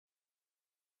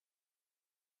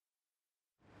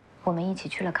我们一起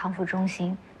去了康复中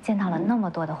心，见到了那么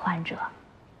多的患者，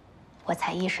我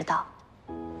才意识到，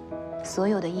所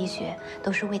有的医学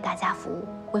都是为大家服务，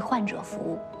为患者服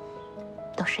务，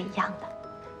都是一样的，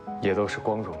也都是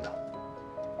光荣的。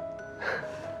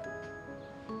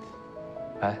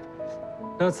哎，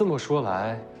那这么说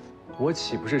来，我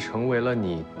岂不是成为了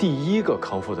你第一个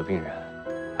康复的病人？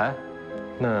哎，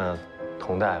那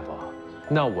佟大夫，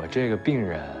那我这个病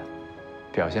人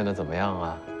表现得怎么样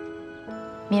啊？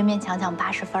勉勉强强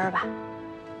80分吧。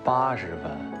80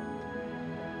分？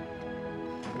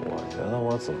我觉得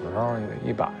我怎么着也得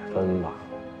100分吧。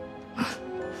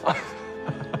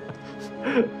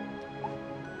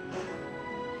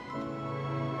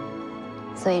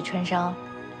所以春生，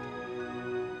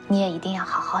你也一定要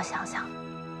好好想想。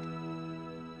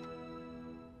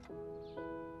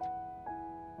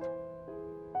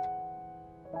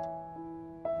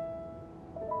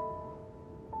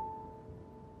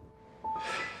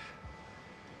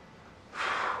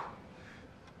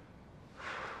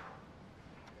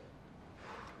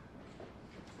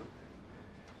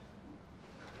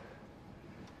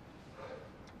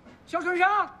肖春生，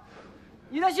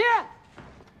你的信。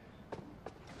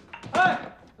哎，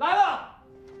来了。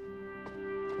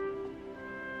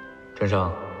春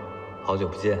生，好久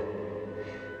不见，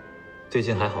最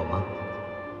近还好吗？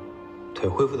腿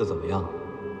恢复的怎么样？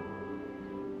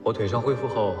我腿伤恢复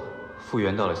后，复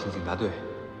员到了刑警大队，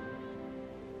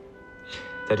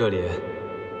在这里，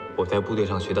我在部队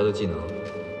上学到的技能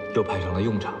又派上了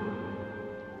用场。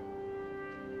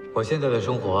我现在的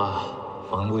生活啊，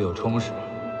忙碌又充实。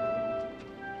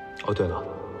哦，对了，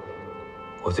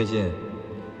我最近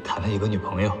谈了一个女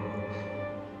朋友，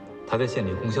她在县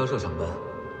里供销社上班。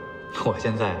我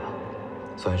现在啊，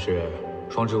算是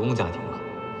双职工家庭了。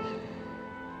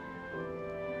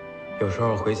有时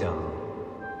候回想，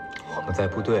我们在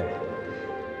部队，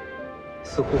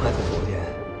似乎还在昨天，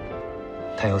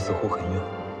但又似乎很远。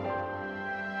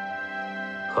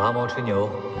和阿毛吹牛，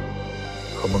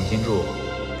和孟金柱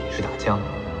是打枪。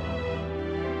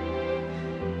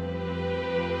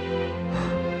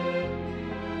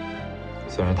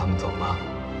虽然他们走了，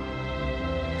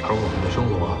而我们的生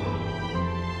活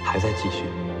还在继续。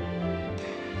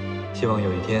希望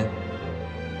有一天，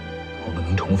我们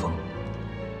能重逢。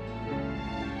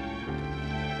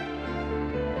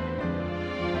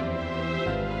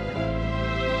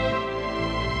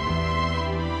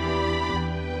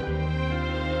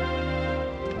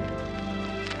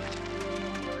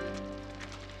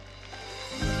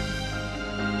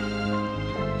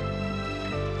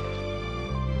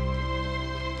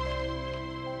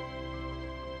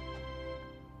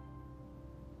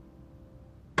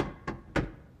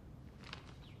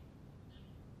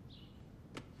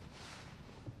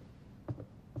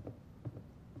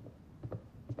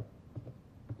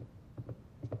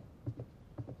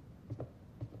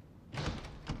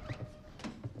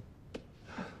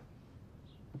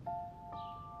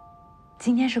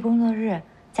今天是工作日，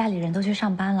家里人都去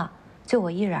上班了，就我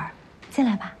一人儿，进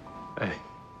来吧。哎，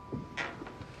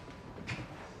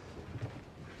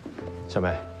小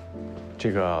梅，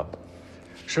这个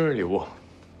生日礼物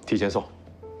提前送。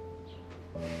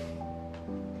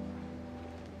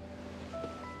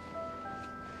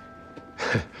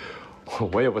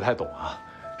我也不太懂啊，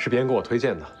是别人给我推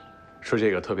荐的，说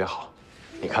这个特别好，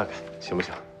你看看行不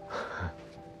行？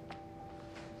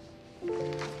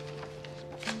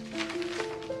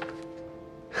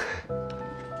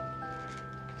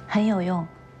很有用，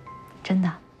真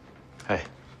的。哎，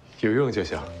有用就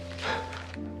行。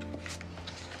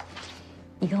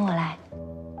你跟我来。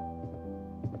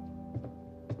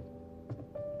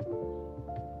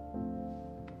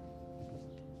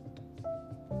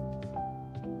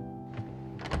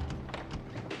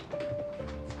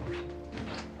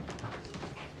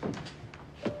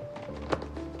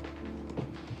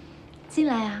进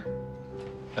来呀。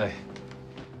哎。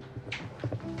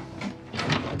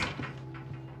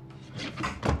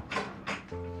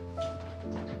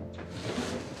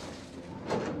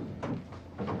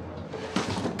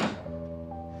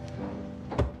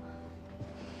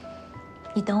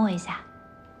你等我一下。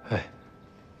哎。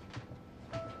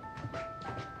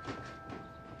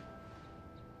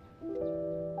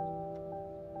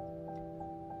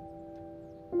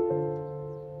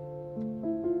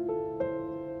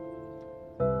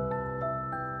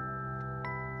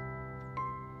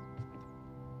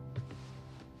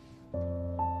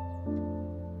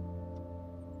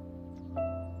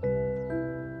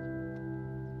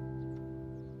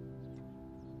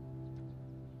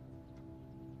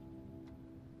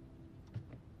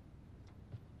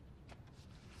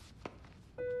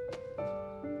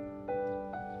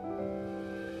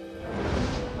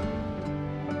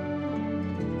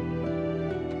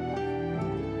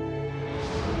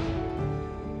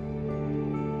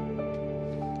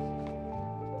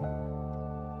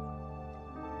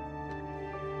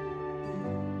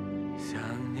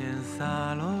天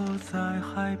洒落在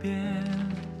海边，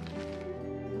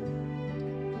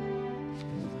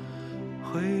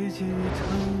汇聚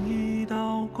成一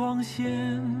道光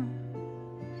线，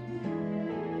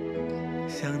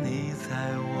像你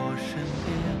在我身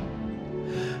边，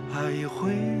爱也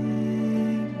会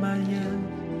蔓延，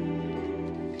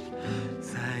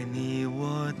在你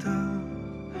我的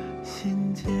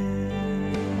心间。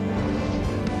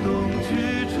冬去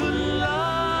春来，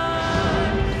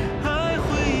爱会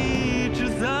一直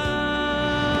在，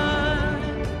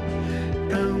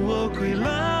等我归来，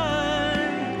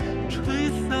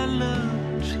吹散了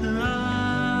尘埃，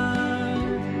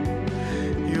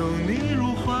拥你入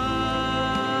怀，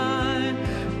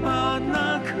把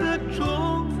那颗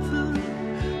种子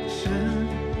深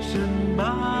深埋。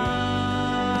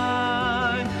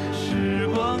时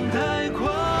光太快，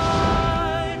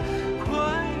快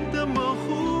得模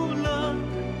糊了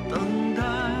等待，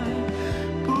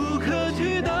不可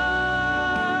取代，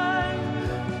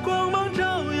光芒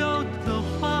照耀的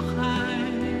花海，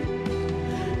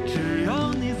只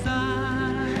要你在，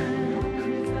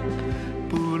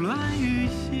不乱于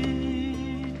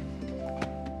心，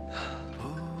不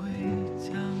畏将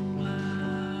来。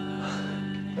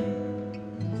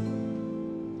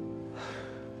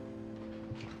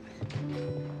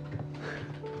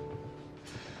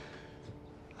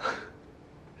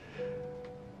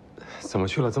怎么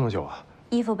去了这么久啊？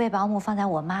衣服被保姆放在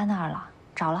我妈那儿了，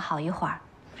找了好一会儿。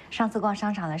上次逛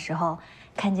商场的时候，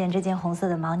看见这件红色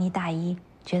的毛呢大衣，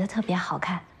觉得特别好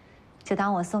看，就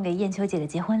当我送给燕秋姐的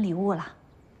结婚礼物了。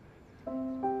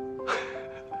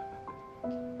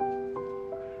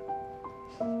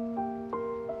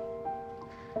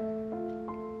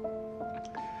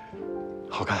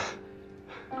好看。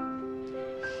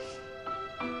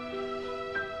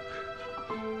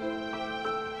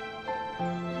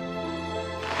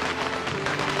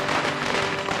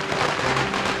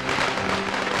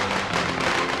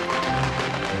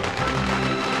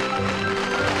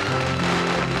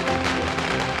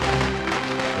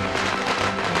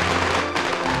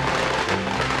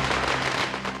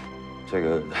这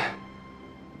个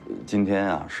今天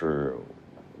啊，是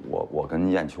我跟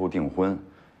燕秋订婚，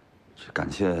感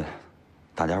谢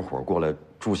大家伙过来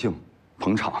助兴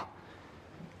捧场。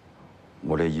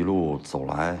我这一路走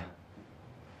来，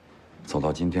走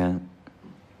到今天，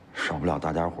少不了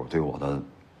大家伙对我的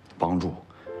帮助、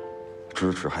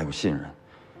支持还有信任。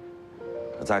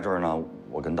在这儿呢，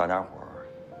我跟大家伙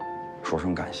说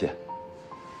声感谢，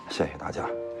谢谢大家。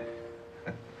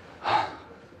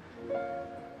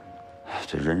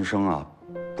这人生啊，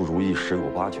不如意十有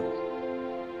八九。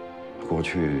过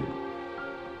去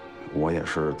我也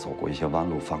是走过一些弯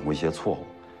路，犯过一些错误。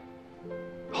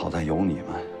好在有你们。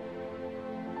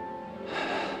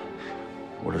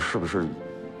我这是不是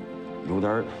有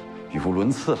点语无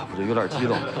伦次了？我这有点激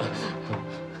动。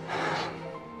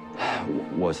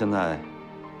我现在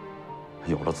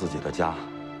有了自己的家，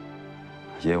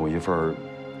也有一份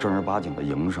正儿八经的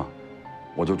营生，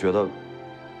我就觉得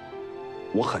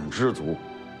我很知足，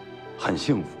很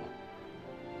幸福。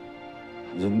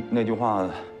那句话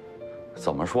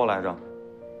怎么说来着？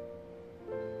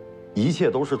一切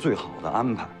都是最好的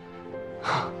安排。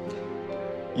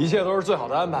一切都是最好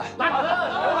的安排。来，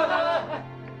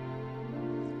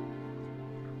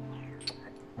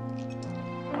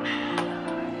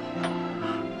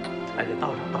哎，得倒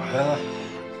上，倒上。来。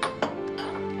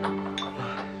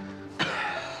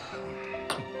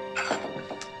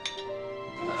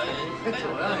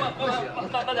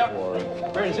大点，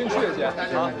不是你先去去啊！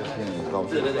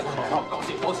对，好，高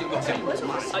兴。那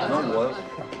我，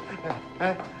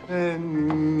哎，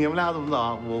你们俩怎么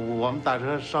走？我们打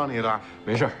车捎你一段。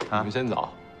没事，你们先走。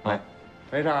哎，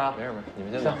没事啊？没事，你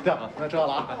们先走。行，那撤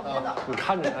了啊。你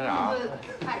看着他点啊。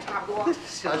还差不多。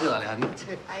小热脸，你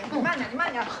这……哎，你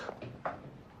慢点。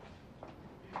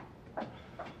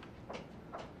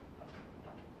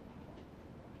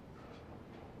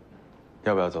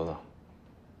要不要走走？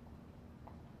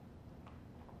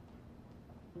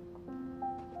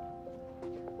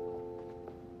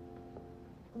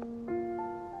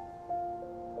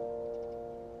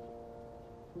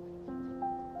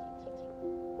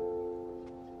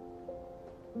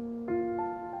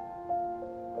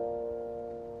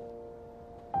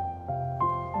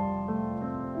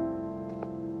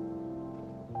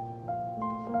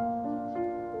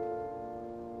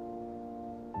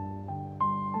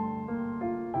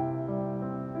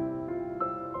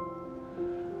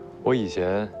我以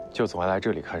前就总爱来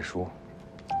这里看书。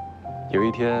有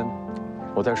一天，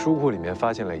我在书库里面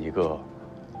发现了一个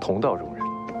同道中人，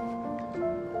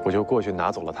我就过去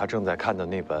拿走了他正在看的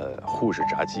那本《护士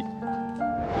札记》。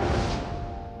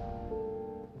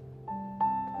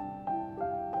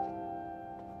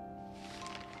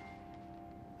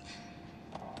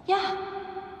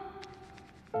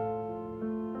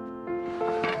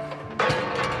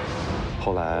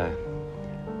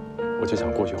我就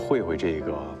想过去会会这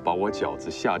个把我饺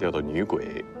子下掉的女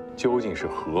鬼究竟是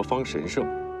何方神圣。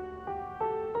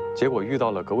结果遇到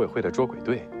了革委会的捉鬼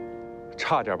队，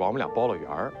差点把我们俩包了圆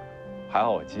儿。还好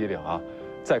我机灵啊，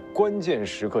在关键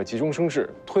时刻急中生智，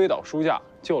推倒书架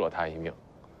救了他一命。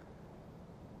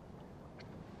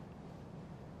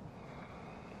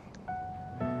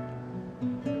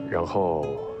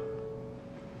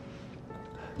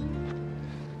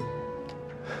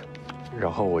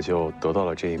然后我就得到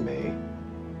了这一枚，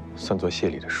算作谢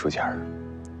礼的书签儿。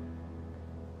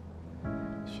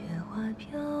雪花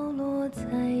飘落在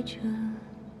这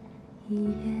一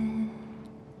夜。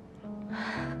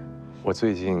我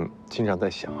最近经常在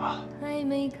想啊，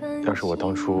要是我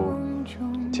当初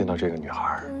见到这个女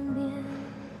孩，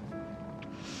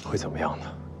会怎么样呢？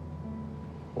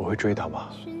我会追她吗？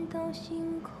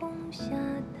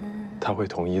她会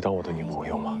同意当我的女朋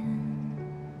友吗？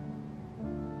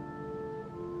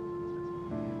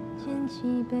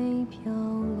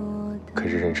可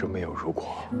是人生没有如果，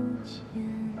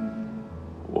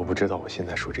我不知道我现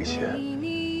在说这些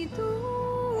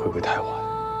会不会太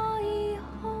晚。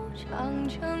长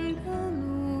长的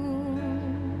路，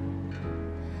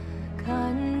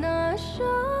看那盛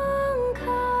开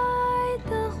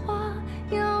的花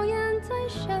摇曳在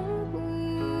山谷，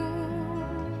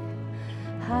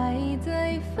还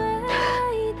在沸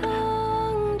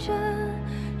腾着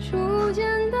初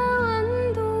见的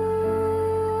温度，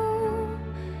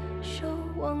守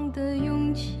望的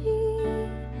勇气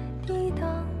抵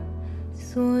挡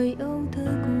所有的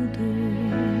孤独。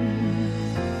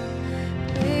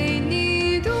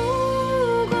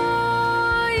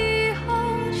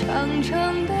长长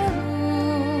的路，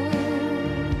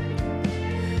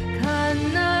看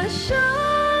那盛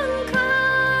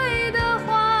开的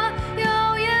花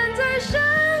摇曳在山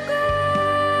谷，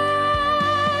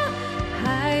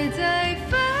还在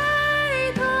沸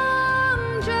腾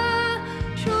着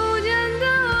初见的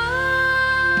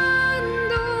温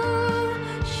度，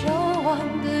守望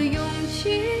的勇气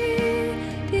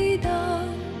抵挡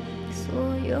所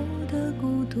有的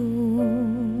孤独。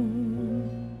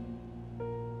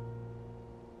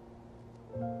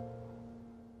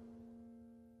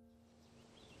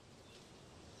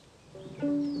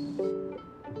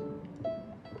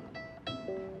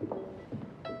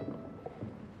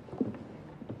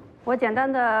我简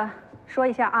单的说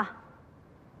一下啊，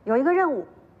有一个任务，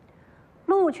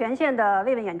陆泉县的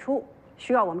慰问演出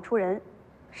需要我们出人，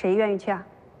谁愿意去啊？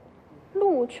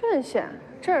陆泉县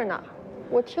这儿哪？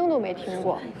我听都没听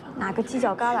过。哪个犄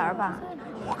角旮旯吧？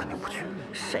我肯定不去。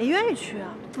谁愿意去啊？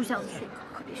不想去，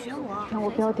可别选我。让我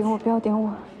不要点我，不要点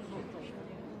我。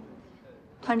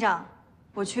团长，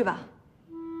我去吧。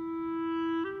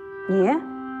你？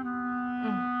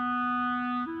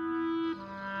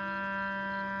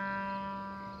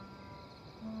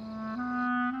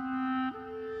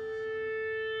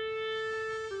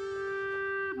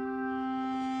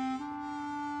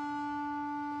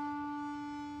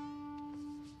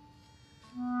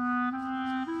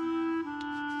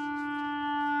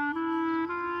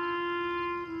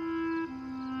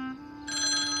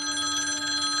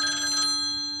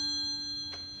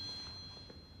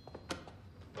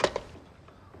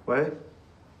喂，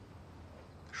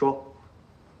说，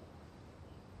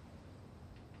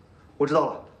我知道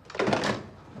了。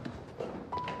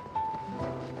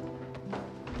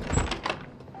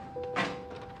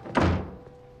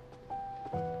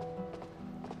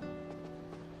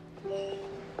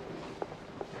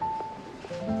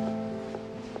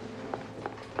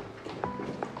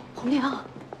红娘，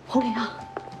红娘，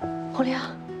红娘，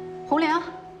红娘，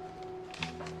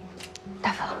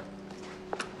大夫。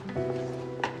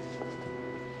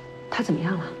他怎么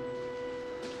样了？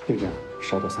病人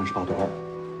烧到38度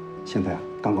2，现在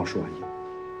刚刚输完液，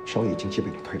烧已经基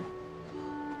本就退了。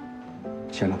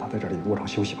先让他在这里卧床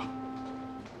休息吧。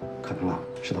可能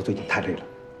是他最近太累了，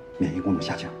免疫功能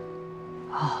下降。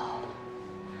哦，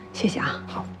谢谢啊。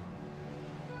好。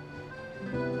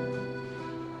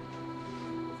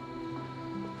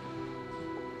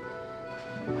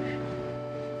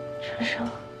春生。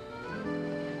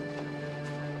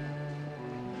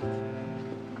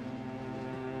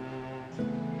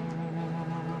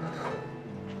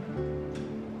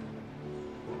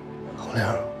红玲，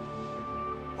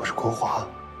我是国华，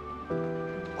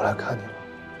我来看你了。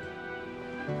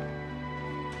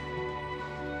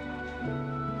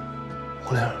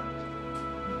红玲，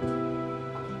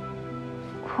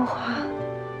国华，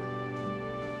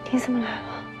你怎么来了？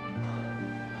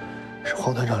是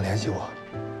黄团长联系我，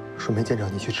说没见着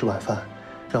你去吃晚饭，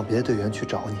让别的队员去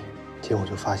找你，结果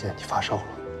就发现你发烧了。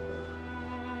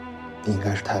你应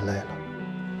该是太累了，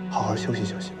好好休息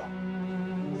休息吧。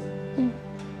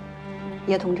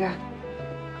叶同志，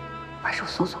把手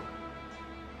松松。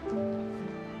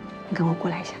你跟我过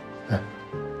来一下。嗯。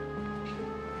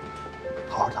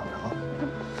好好躺着啊。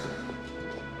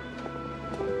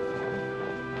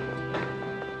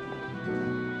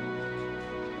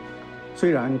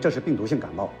虽然这是病毒性感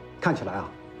冒，看起来啊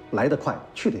来得快，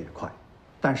去得也快，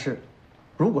但是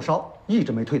如果烧一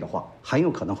直没退的话，很有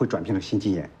可能会转变成心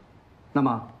肌炎。那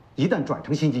么一旦转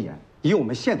成心肌炎，以我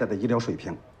们现在的医疗水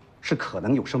平，是可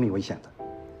能有生命危险的。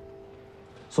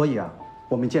所以啊，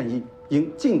我们建议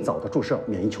应尽早的注射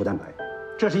免疫球蛋白。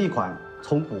这是一款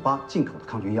从古巴进口的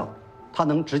抗菌药，它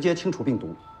能直接清除病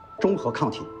毒，中和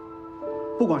抗体，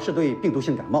不管是对病毒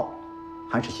性感冒，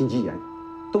还是心肌炎，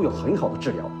都有很好的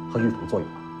治疗和预防作用。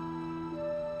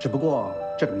只不过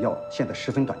这种药现在十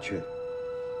分短缺，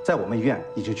在我们医院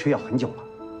已经缺药很久了。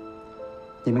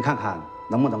你们看看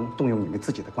能不能动用你们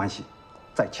自己的关系，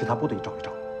在其他部队找一找。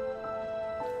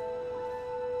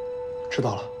知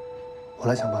道了，我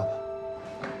来想办法。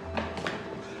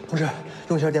同志，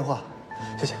用一下电话，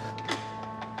谢谢。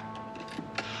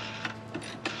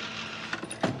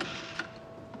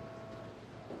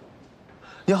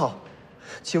你好，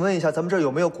请问一下，咱们这儿有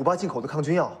没有古巴进口的抗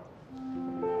菌药？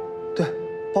对，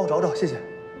帮我找找，谢谢。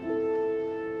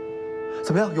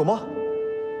怎么样，有吗？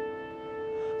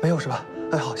没有是吧？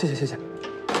哎，好，谢谢谢谢。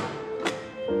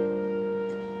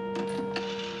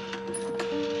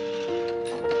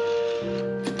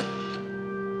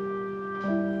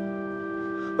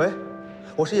喂，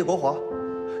我是叶国华，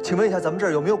请问一下，咱们这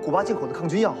儿有没有古巴进口的抗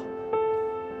菌药？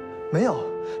没有，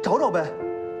找找呗。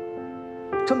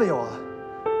真没有啊？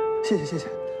谢谢谢谢。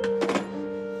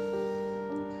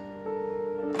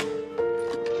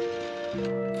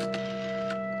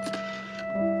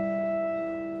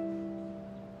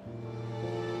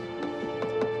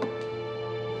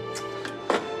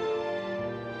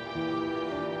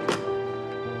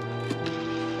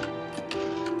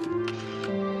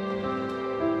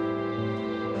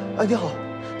哎，你好，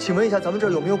请问一下，咱们这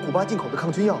儿有没有古巴进口的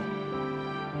抗菌药？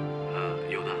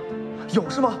有的。有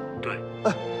是吗？对。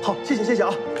哎，好，谢谢谢谢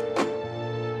啊。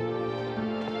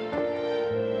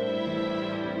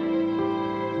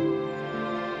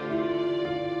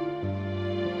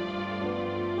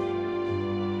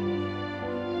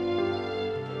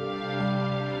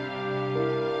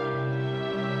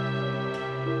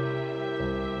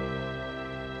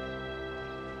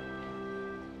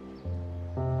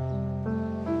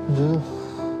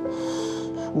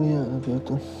输液别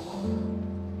动。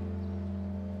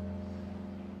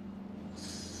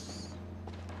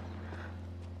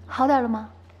好点了吗？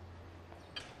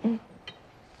嗯。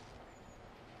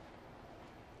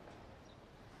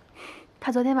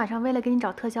他昨天晚上为了给你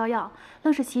找特效药，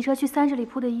愣是骑车去30里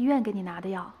铺的医院给你拿的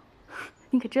药。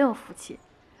你可真有福气，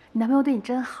你男朋友对你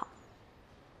真好。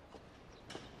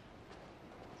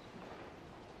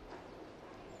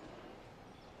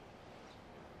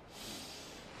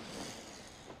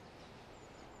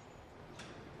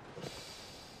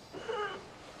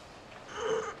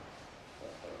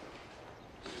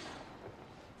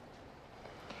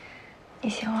你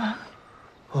行了？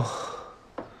哦，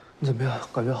你怎么样？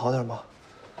感觉好点吗？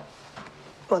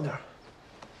慢点。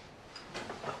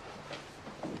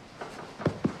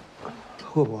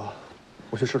饿不饿？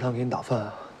我去食堂给你打饭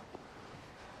啊。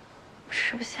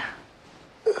吃不下。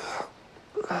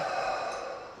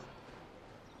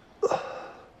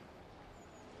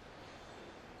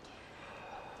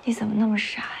你怎么那么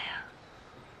傻呀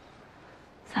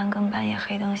？3更半夜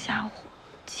黑灯瞎火，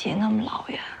骑那么老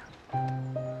远。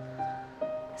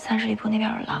30里铺那边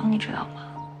有狼，你知道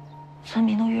吗？村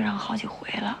民都遇上好几回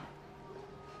了。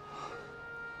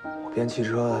我边骑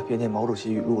车边念毛主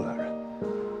席语录来着，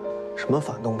什么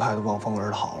反动派都望风而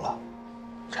逃了，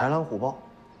豺狼虎豹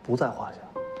不在话下。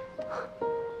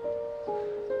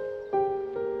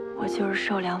我就是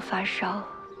受凉发烧，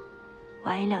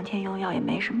晚1-2天用药也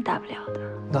没什么大不了的。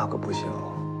那可不行，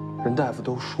人大夫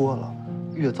都说了，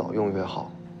越早用越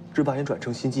好，这万一转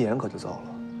成心肌炎可就糟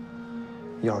了。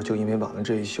要是就因为晚了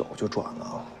这一宿就转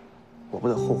了，我不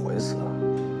得后悔死？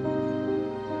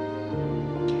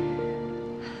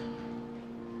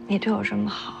你对我这么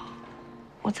好，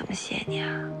我怎么谢你啊？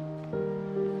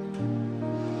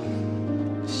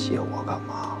谢我干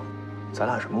嘛？咱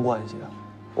俩什么关系啊？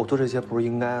我做这些不是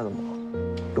应该的吗？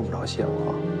用不着谢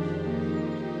我。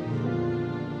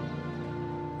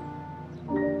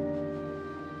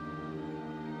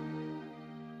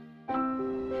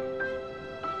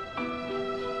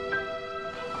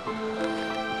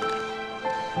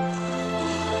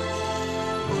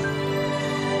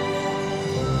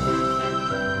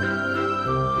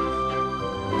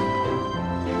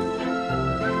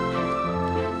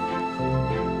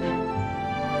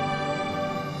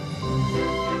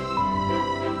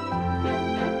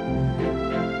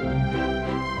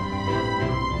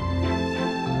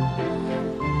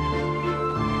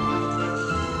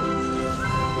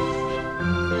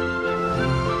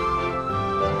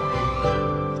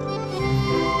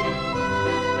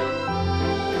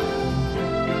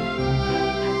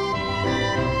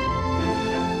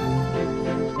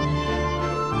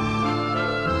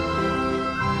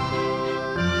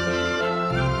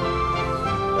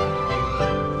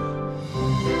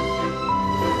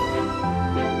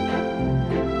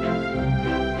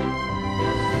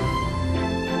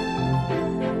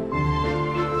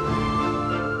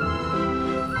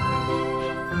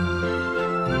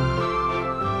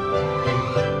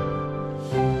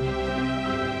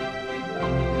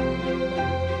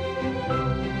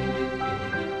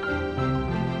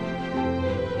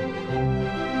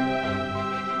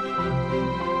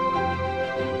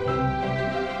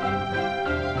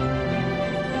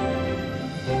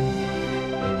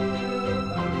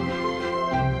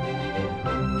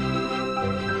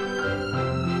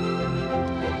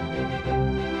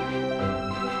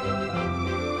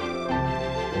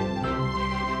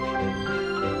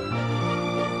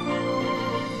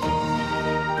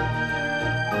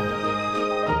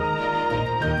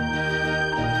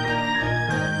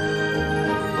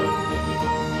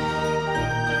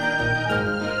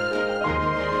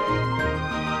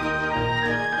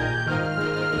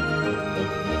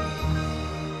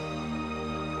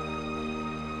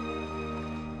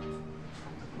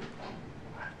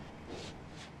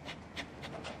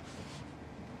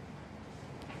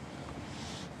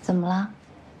怎么了？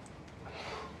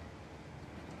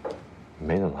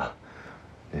没怎么。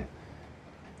哎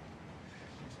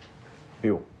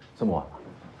呦，这么晚了，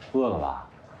饿了吧？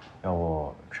要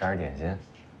不吃点点心？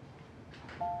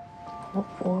我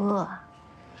不饿。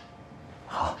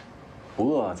好，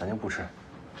不饿咱就不吃。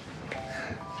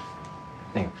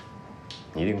那个，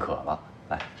你一定渴了，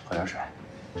来喝点水。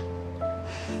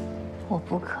我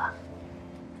不渴。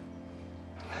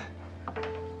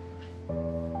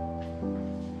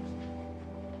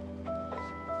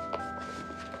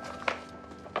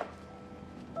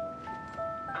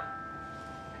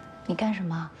你干什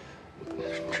么？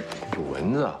这有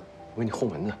蚊子，我给你烘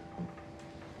蚊子。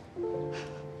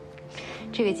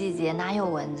这个季节哪有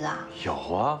蚊子啊？有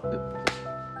啊，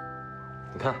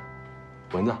你看，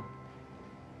蚊子。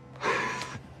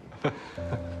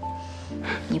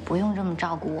你不用这么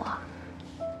照顾我。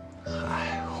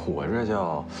哎，我这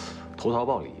叫投桃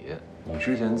报李。你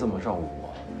之前这么照顾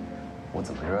我，我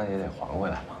怎么着也得还回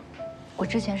来嘛。我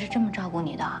之前是这么照顾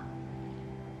你的。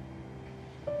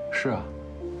是啊。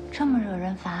这么惹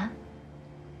人烦？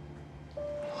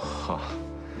哈，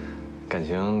感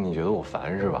情你觉得我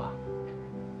烦是吧？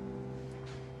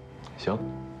行，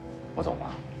我走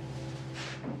了。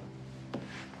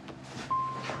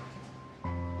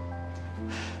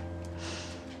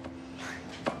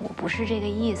我不是这个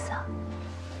意思。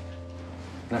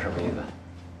那什么意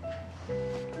思？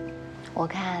我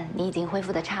看你已经恢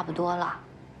复的差不多了，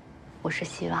我是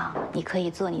希望你可以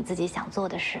做你自己想做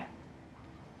的事。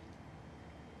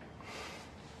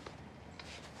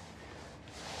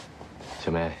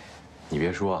小梅，你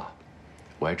别说啊，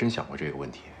我还真想过这个问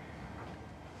题。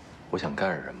我想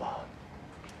干什么，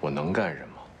我能干什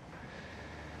么？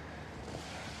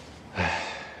哎，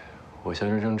我肖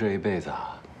春生这一辈子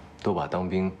啊，都把当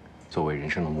兵作为人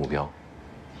生的目标，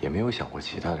也没有想过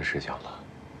其他的事情了。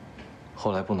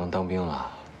后来不能当兵了，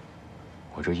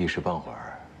我这一时半会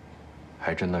儿，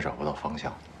还真的找不到方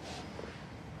向。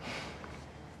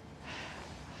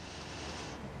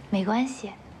没关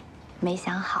系，没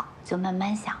想好就慢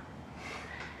慢想。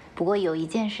不过有一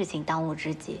件事情当务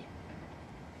之急，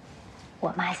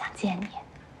我妈想见你。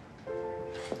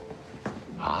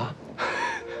啊？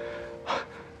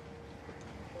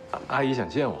阿姨想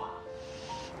见我？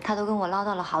她都跟我唠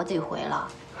叨了好几回了，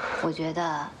我觉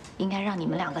得应该让你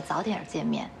们两个早点见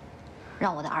面，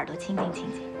让我的耳朵清静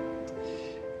清静。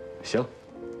行，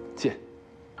见。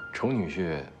丑女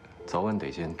婿早晚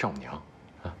得见丈母娘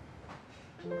啊。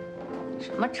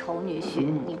什么丑女婿？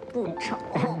你不丑。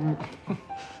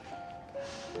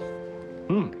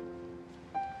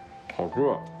好吃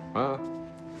啊，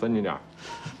分你点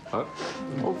啊。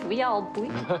我不要，我不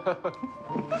要。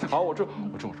好，我吃。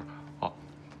好。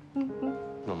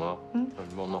怎么了？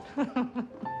你帮忙。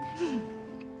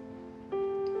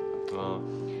啊。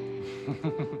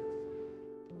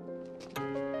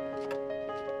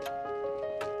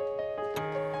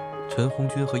陈红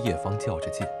军和叶芳较着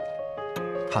劲，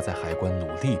他在海关努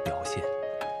力表现，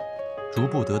逐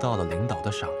步得到了领导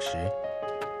的赏识，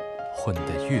混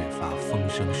得越发风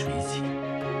生水起。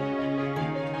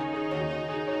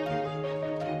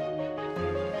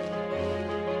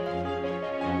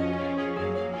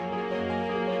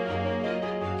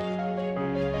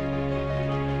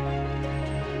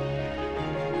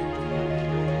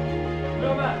同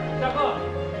学们，下课。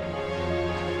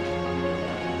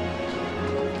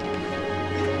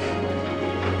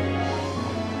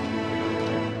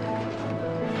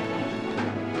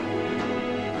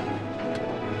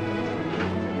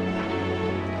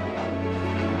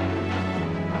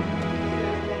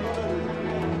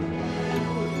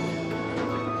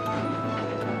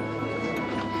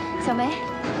小梅，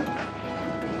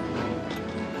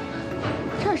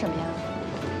这是什么呀？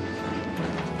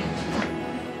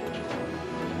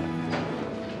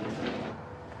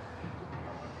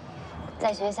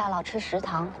在学校老吃食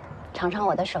堂，尝尝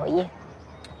我的手艺。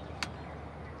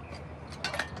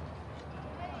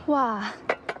哇，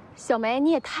小梅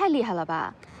你也太厉害了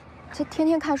吧！这天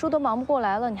天看书都忙不过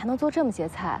来了，你还能做这么些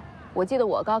菜？我记得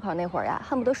我高考那会儿呀，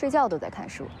恨不得睡觉都在看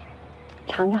书。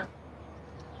尝尝。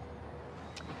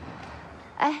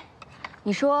哎，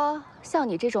你说像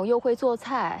你这种又会做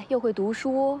菜、又会读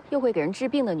书、又会给人治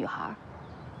病的女孩，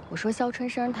我说肖春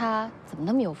生他怎么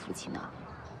那么有福气呢？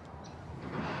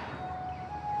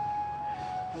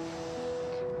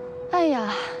哎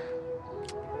呀，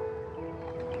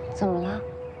怎么了？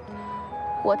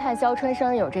我看肖春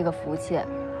生有这个福气，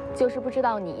就是不知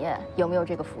道你有没有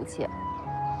这个福气。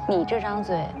你这张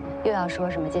嘴又要说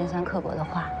什么尖酸刻薄的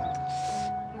话？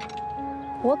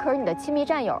我可是你的亲密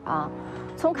战友啊！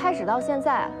从开始到现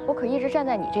在，我可一直站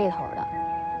在你这一头的。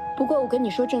不过我跟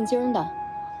你说正经的，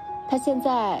他现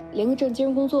在连个正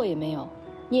经工作也没有，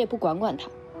你也不管管他。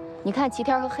你看齐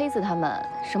天和黑子他们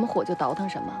什么火就倒腾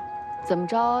什么，怎么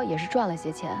着也是赚了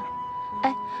些钱。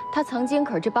哎，他曾经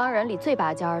可是这帮人里最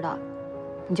拔尖的，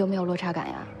你就没有落差感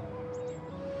呀？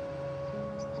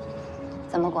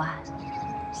怎么管？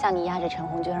像你压着陈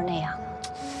红军那样？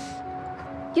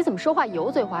你怎么说话油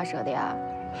嘴滑舌的呀？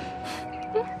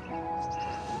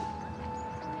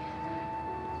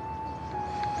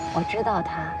我知道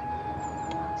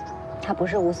他不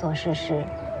是无所事事，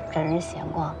整日闲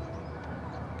逛。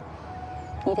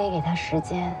你得给他时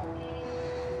间。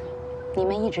你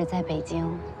们一直在北京，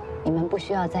你们不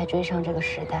需要再追上这个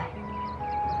时代。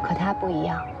可他不一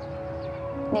样，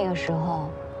那个时候，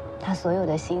他所有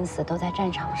的心思都在战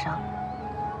场上。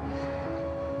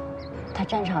他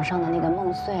战场上的那个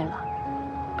梦碎了，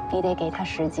你得给他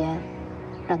时间，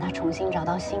让他重新找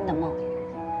到新的梦。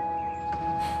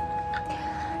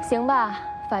行吧，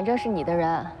反正是你的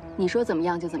人，你说怎么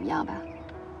样就怎么样吧。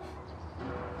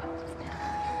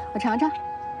我尝尝，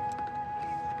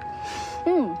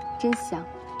真香，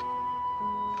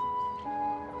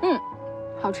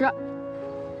好吃，好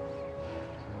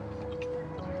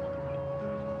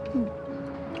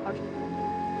吃。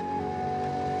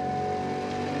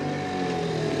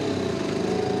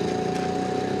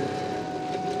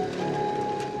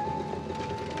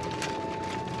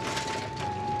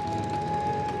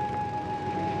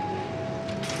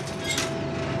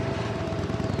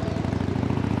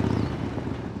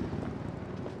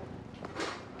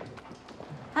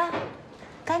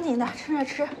赶紧的，趁热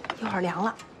吃，一会儿凉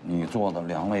了。你做的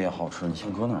凉了也好吃，你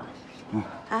先搁那儿。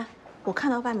哎，我看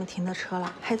到外面停的车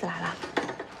了，黑子来了。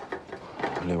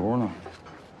刘呢？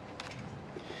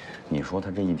你说他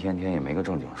这一天天也没个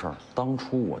正经事儿，当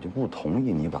初我就不同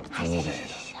意你把他租给他。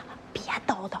别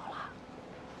叨叨了，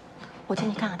我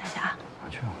进去看看他去啊。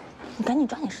去。你赶紧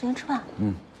抓紧时间吃饭。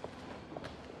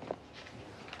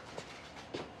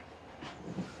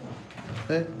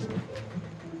哎，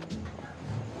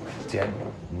姐，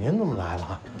您怎么来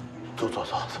了？走。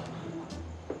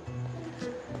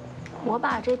我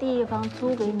把这地方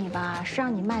租给你吧，是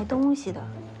让你卖东西的。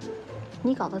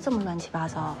你搞得这么乱七八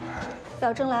糟，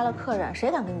要真来了客人，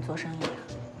谁敢跟你做生意啊？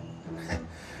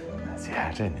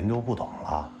姐，这您就不懂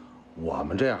了。我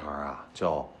们这行啊，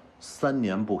叫3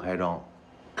年不开张，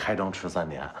开张吃3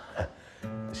年。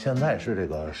现在是这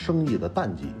个生意的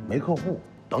淡季，没客户。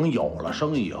等有了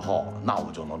生意以后，那我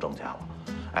就能挣钱了。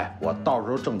哎，我到时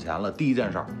候挣钱了，第一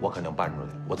件事我肯定搬出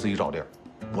去，我自己找地儿，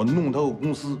我弄他个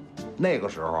公司。那个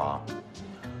时候啊，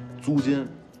租金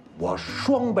我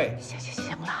双倍。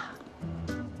行了，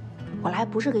我来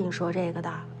不是跟你说这个的。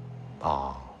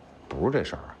啊，不是这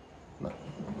事儿。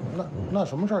那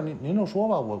什么事儿？您就说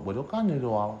吧，我就干去就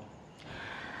完了。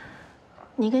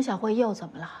你跟小慧又怎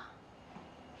么了？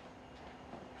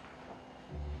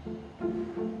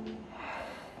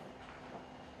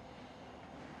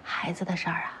孩子的事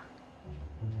儿啊，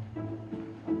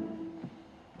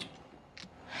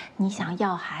你想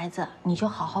要孩子，你就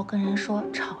好好跟人说，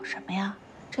吵什么呀？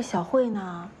这小慧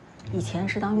呢，以前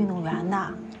是当运动员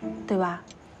的，对吧？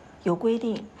有规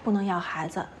定不能要孩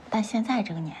子，但现在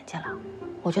这个年纪了，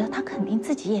我觉得她肯定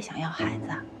自己也想要孩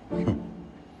子。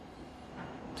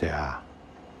姐，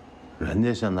人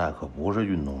家现在可不是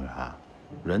运动员，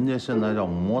人家现在叫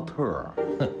模特儿。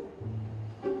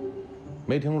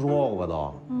没听说过吧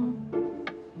都？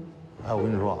哎，我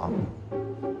跟你说啊，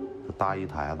这搭一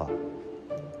台子，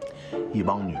一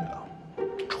帮女的，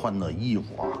穿的衣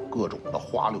服啊，各种的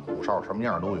花里胡哨，什么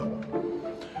样都有。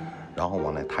然后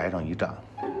往那台上一站，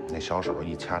那小手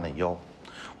一掐那腰，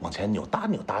往前扭哒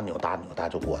扭哒扭哒扭哒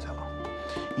就过去了。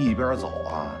一边走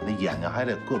啊，那眼睛还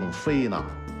得各种飞呢。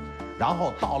然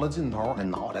后到了尽头，那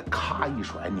脑袋咔一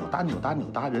甩，扭哒扭哒扭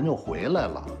哒，人就回来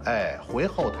了。哎，回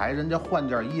后台人家换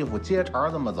件衣服，接茬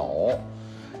这么走。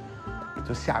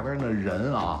就下边那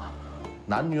人啊，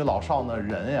男女老少那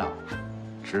人呀，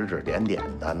指指点点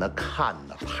的，那看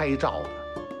的拍照的，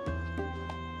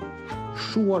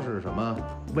说是什么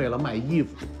为了卖衣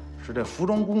服，是这服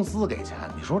装公司给钱。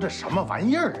你说这什么玩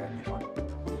意儿啊？你说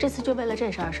这次就为了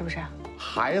这事儿是不是？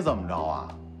还怎么着啊？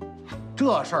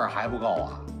这事儿还不够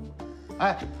啊？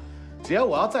哎，姐，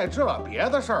我要再知道别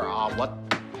的事儿啊，我……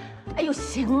哎呦，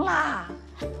行啦，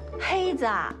黑子，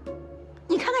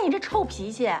你看看你这臭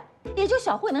脾气，也就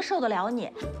小慧能受得了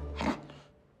你。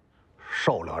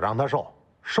受了让他受，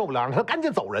受不了让他赶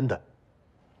紧走人他。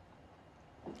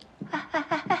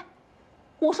哎，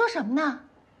我说什么呢？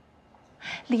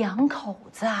两口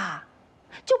子啊，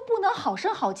就不能好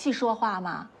声好气说话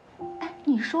吗？哎，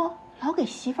你说老给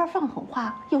媳妇儿放狠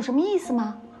话有什么意思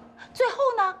吗？最后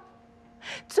呢？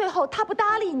最后他不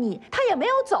搭理你，他也没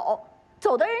有走，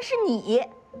走的人是你。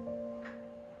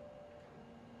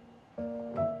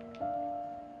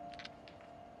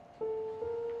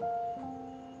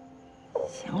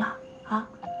行了啊，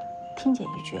听姐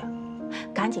一句，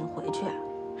赶紧回去，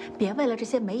别为了这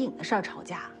些没影的事儿吵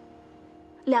架。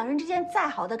两人之间再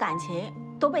好的感情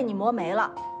都被你磨没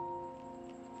了。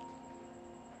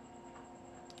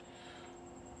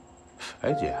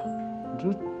哎，姐，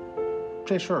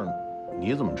这事儿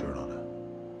你怎么知道的？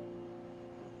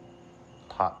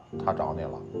他找你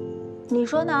了？你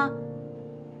说呢？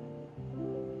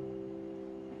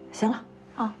行了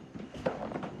啊，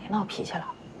别闹脾气了，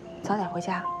早点回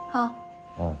家啊。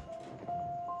嗯。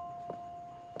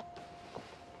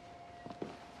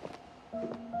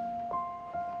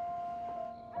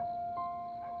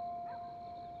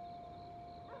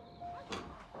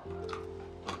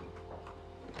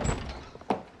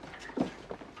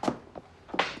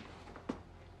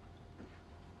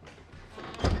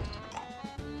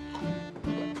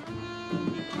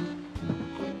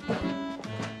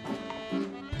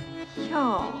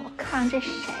哟，看这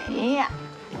谁呀？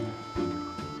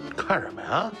看什么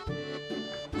呀？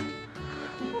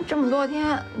这么多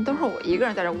天都是我一个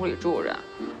人在这屋里住着，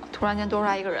突然间多出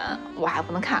来一个人，我还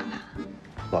不能看看？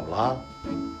怎么了？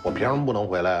我凭什么不能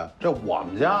回来呀？这我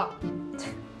们家。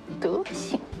德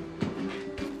行。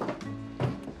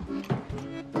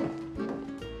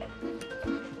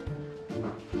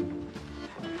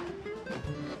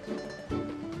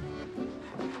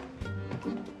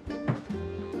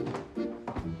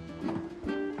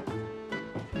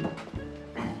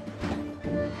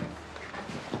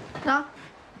喏，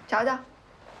瞧瞧，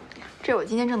这是我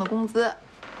今天挣的工资，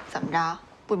怎么着，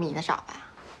不比你的少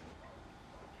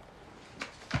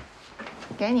吧？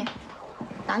给你，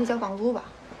拿去交房租吧。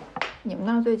你们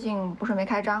那儿最近不是没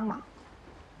开张吗？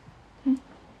嗯。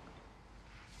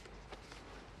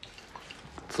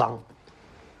脏。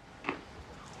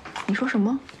你说什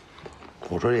么？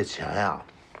我说这钱呀，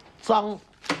脏。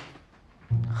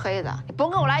黑子，你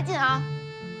甭跟我来劲啊！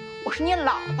我是你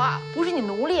老婆，不是你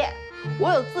奴隶。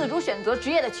我有自主选择职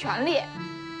业的权利。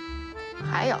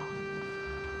还有，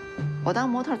我当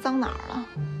模特脏哪儿了？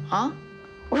啊？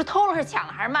我是偷了是抢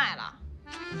了还是卖了？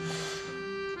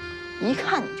一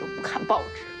看你就不看报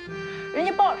纸，人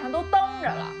家报纸上都登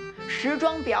着了，时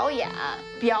装表演、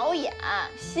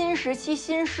新时期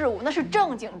新事物，那是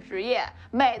正经职业。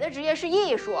美的职业是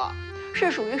艺术，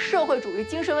是属于社会主义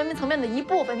精神文明层面的一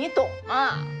部分，你懂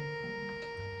吗？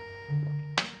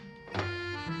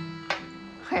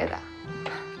黑子。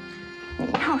你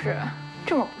要是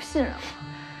这么不信任我，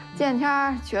见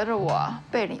天觉着我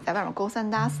背着你在外面勾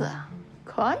三搭四，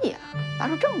可以啊，拿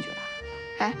出证据来。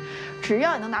哎，只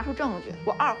要你能拿出证据，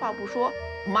我二话不说，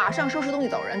马上收拾东西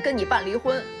走人，跟你办离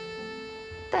婚。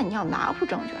但你要拿不出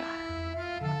证据来，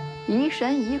疑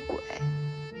神疑鬼，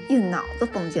一脑子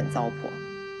封建糟粕，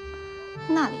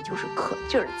那你就是可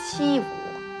劲儿欺负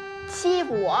我，欺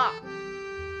负我。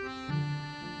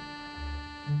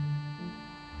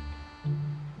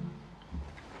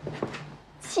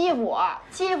欺负我，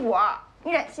欺负我，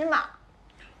你忍心吗？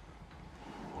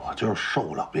我就是受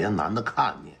不了别的男的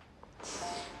看你。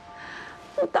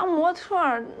那当模特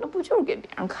那不就是给别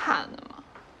人看的吗？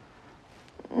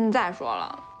再说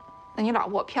了，那你老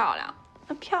婆我漂亮，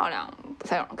那漂亮不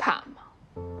才有人看吗？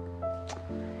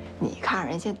你看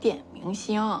人家电影明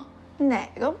星，哪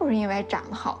个不是因为长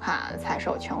得好看才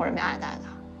受全国人民爱戴的？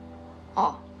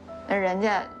哦，那人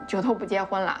家就都不结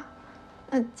婚了，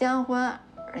那结完婚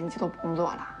人家就都不工作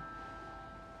了。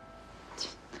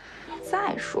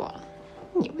再说了，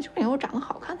你不就是因为我长得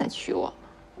好看才娶我吗？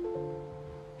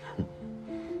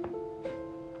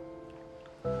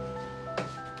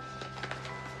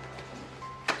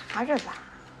拿着吧。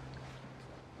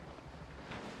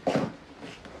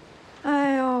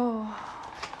哎呦，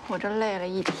我这累了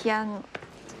一天了，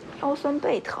腰酸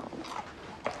背疼。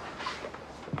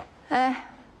哎，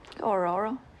给我揉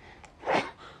揉。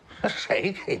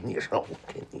谁给你揉？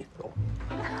给你揉。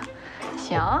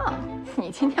行，你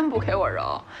今天不给我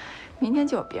揉，明天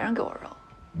就有别人给我揉，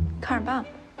看着办吧。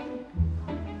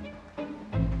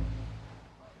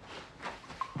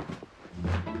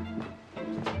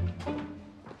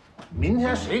明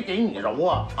天谁给你揉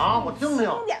啊？啊，我听听。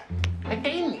还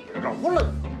给你揉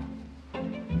了。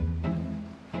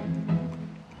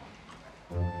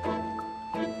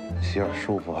媳妇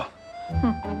舒服啊？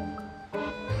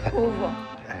舒服。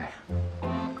哎。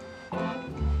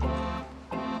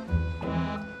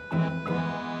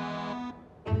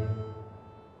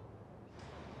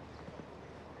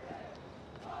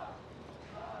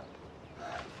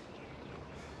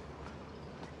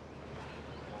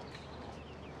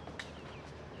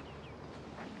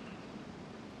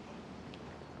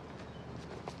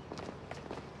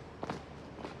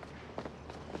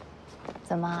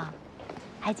怎么，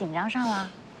还紧张上了？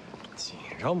紧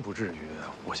张不至于，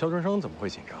我肖春生怎么会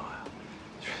紧张呀？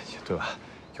对吧？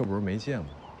又不是没见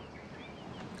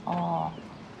过。哦，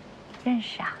认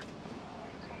识啊。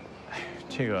哎，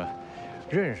这个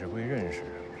认识归认识，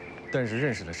但是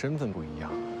认识的身份不一样。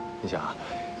你想啊，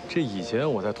这以前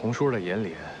我在童叔的眼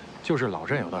里就是老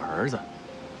战友的儿子，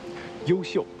优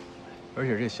秀，而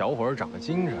且这小伙儿长得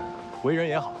精神，为人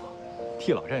也好，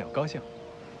替老战友高兴。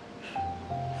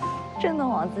真能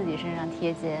往自己身上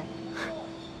贴金。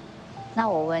那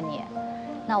我问你，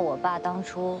那我爸当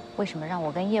初为什么让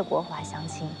我跟叶国华相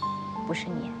亲，不是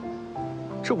你？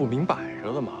这不明摆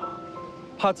着的吗？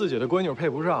怕自己的闺女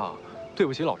配不上，对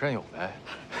不起老战友呗。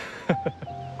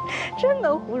真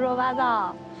的胡说八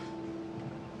道。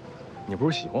你不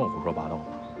是喜欢我胡说八道吗？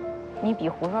你比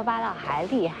胡说八道还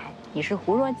厉害，你是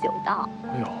胡说9道。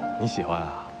哎呦，你喜欢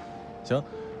啊？行，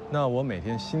那我每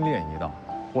天新练一道，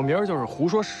我明儿就是胡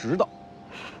说10道。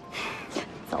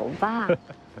走吧。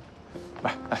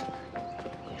哎，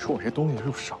你说我这东西是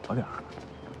不是少了点儿？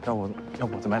要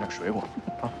不我再买点水果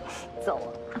啊？走啊！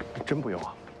真不用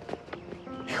啊？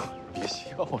哎呦，别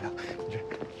笑呀！你这。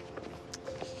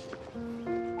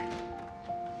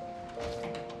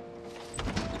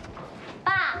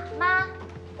爸妈，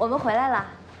我们回来了。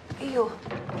哎呦，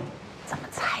怎么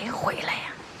才回来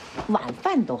呀？晚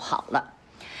饭都好了。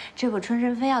这不春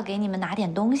生非要给你们拿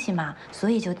点东西嘛，所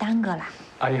以就耽搁了。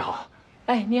阿姨好。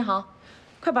哎，你好，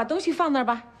快把东西放那儿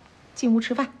吧，进屋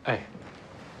吃饭。哎，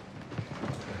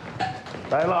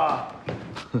来了，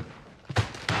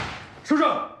书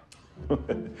生，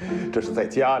这是在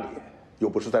家里，又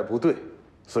不是在部队，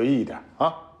随意一点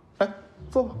啊！来，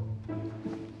坐吧。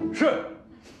是。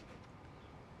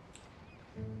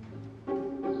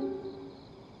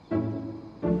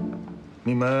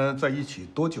你们在一起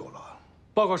多久了？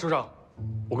报告首长，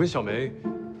我跟小梅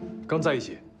刚在一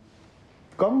起。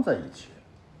刚在一起？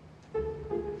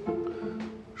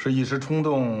是一时冲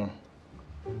动，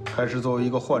还是作为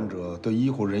一个患者对医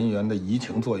护人员的移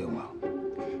情作用啊？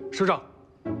首长，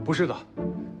不是的。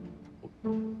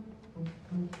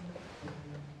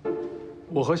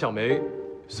我和小梅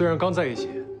虽然刚在一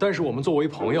起，但是我们作为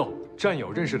朋友、战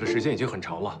友认识的时间已经很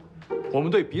长了。我们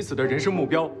对彼此的人生目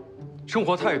标、生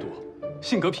活态度、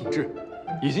性格品质，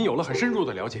已经有了很深入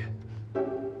的了解。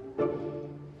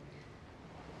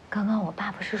刚刚我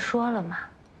爸不是说了吗？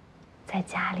在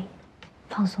家里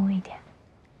放松一点。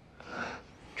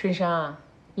春生，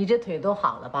你这腿都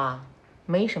好了吧？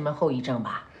没什么后遗症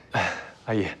吧？哎，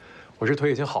阿姨，我这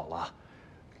腿已经好了，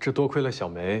这多亏了小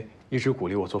梅一直鼓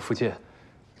励我做复健，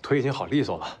腿已经好利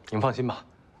索了。您放心吧。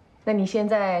那你现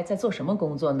在在做什么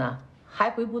工作呢？还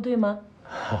回部队吗？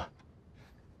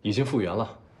已经复员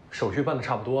了，手续办得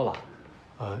差不多了。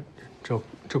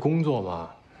这工作嘛，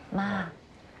妈，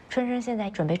春生现在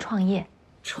准备创业。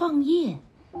创业？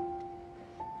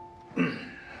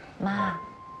妈，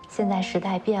现在时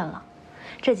代变了，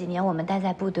这几年我们待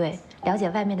在部队，了解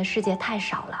外面的世界太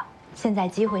少了。现在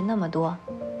机会那么多，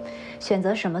选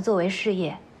择什么作为事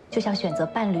业，就像选择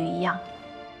伴侣一样，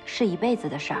是一辈子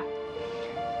的事儿。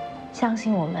相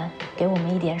信我们，给我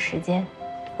们一点时间。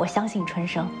我相信春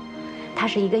生，他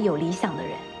是一个有理想的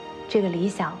人。这个理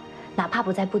想，哪怕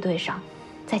不在部队上，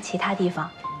在其他地方，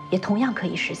也同样可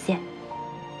以实现。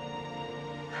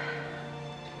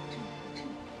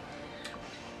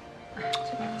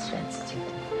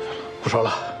不说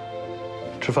了，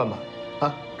吃饭吧，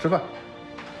啊，吃饭。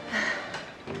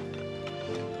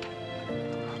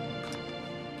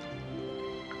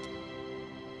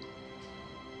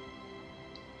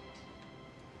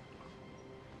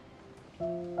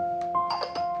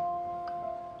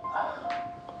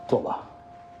坐吧。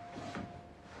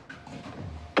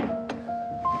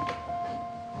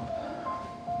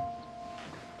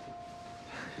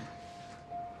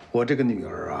我这个女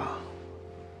儿啊，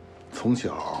从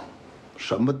小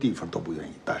什么地方都不愿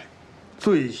意待，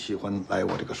最喜欢来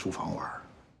我这个书房玩。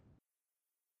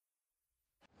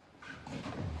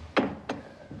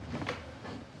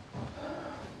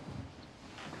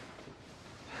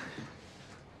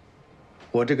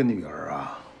我这个女儿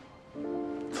啊，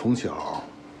从小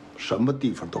什么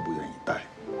地方都不愿意待，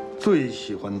最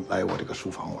喜欢来我这个书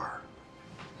房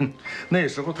玩。那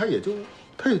时候她也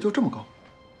就这么高，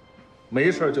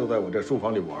没事就在我这书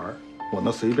房里玩。我呢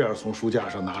随便从书架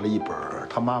上拿了一本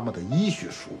她妈妈的医学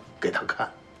书给她看，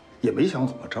也没想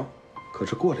怎么着。可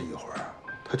是过了一会儿，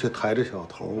她却抬着小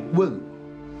头问我：“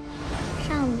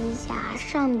上鼻峡，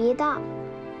上鼻道。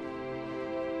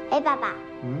哎，爸爸，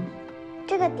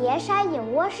这个碟刹隐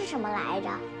窝是什么来着？”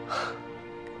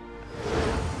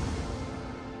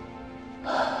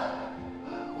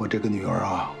我这个女儿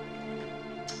啊，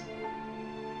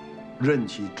认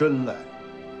起真来，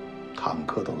坦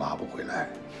克都拉不回来。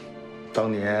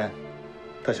当年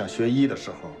他想学医的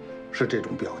时候是这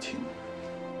种表情，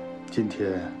今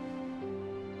天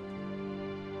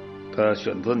他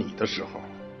选择你的时候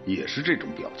也是这种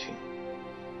表情。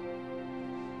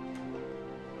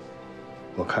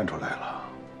我看出来了，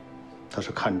他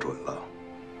是看准了，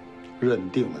认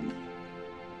定了你。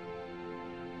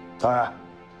当然，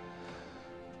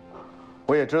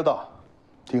我也知道，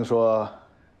听说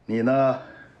你呢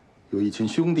有一群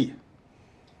兄弟，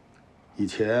以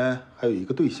前还有一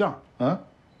个对象啊。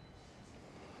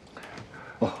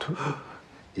哦，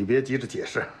你别急着解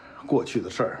释，过去的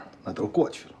事儿那都过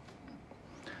去了。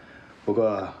不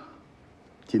过，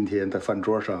今天在饭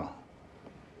桌上，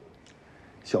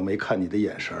小梅看你的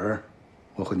眼神儿，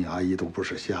我和你阿姨都不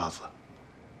是瞎子，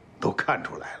都看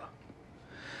出来了。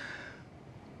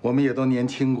我们也都年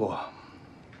轻过，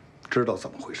知道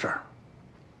怎么回事儿。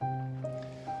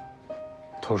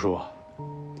佟叔，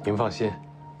您放心，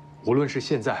无论是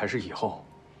现在还是以后，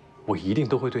我一定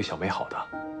都会对小梅好的。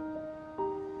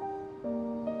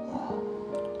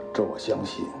这我相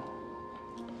信。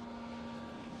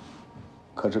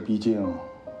可是毕竟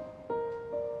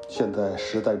现在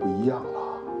时代不一样了，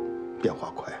变化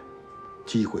快，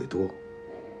机会多，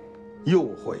诱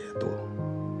惑也多，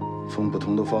从不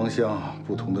同的方向、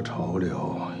不同的潮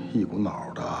流，一股脑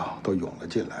的都涌了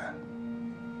进来。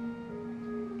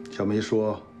小梅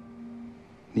说：“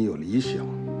你有理想，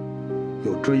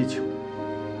有追求，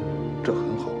这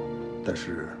很好，但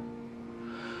是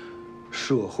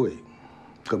社会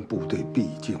跟部队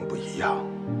毕竟不一样。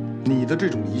你的这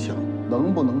种理想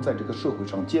能不能在这个社会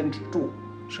上坚持住，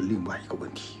是另外一个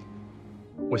问题。”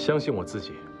我相信我自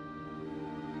己。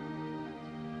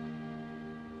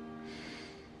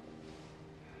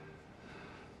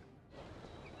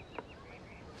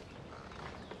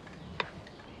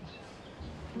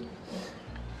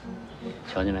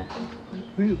瞧见没？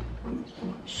哎呦，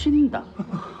新的。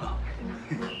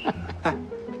哎，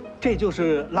这就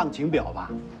是浪琴表吧？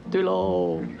对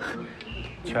喽，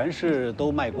全市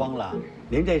都卖光了。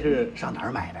您这是上哪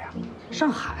儿买的呀？上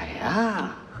海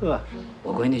呀。呵，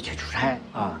我闺女去出差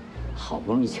啊，好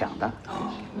不容易抢的。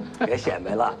别显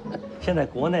摆了，现在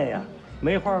国内呀，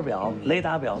梅花表、雷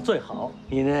达表最好，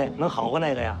你那能好过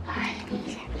那个呀？哎，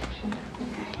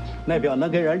那表能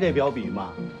跟人这表比吗？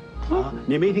啊，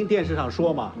你没听电视上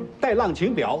说吗？带浪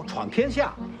琴表闯天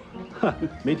下，哼，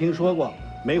没听说过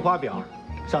梅花表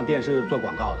上电视做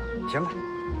广告的。行了，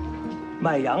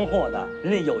卖洋货的，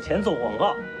人家有钱做广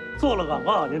告，做了广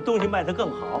告，人东西卖得更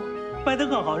好，卖得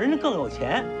更好，人家更有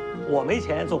钱。我没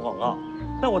钱做广告，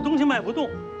那我东西卖不动，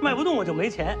卖不动我就没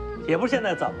钱。也不是现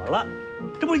在怎么了，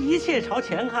这不一切朝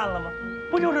钱看了吗？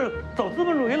不就是走资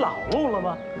本主义老路了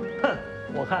吗？哼，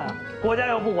我看啊，国家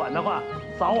要不管的话，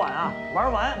早晚啊玩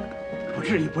完。不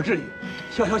至于，不至于，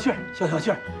消消气儿，消消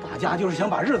气儿。大家就是想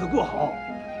把日子过好，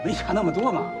没想那么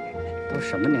多嘛。都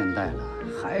什么年代了，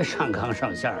还上纲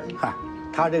上线的？嗨，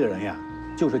他这个人呀，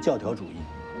就是教条主义，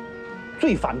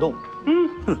最反动。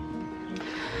哼，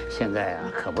现在啊，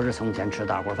可不是从前吃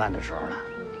大锅饭的时候了，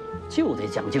就得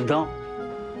讲竞争。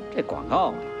这广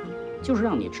告啊，就是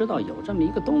让你知道有这么一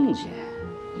个东西，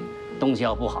东西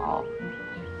要不好，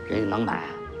人家能买。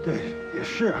对，也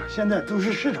是啊，现在都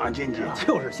是市场经济，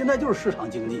就是现在就是市场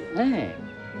经济。哎，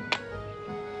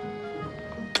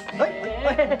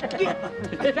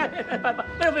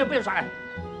别耍！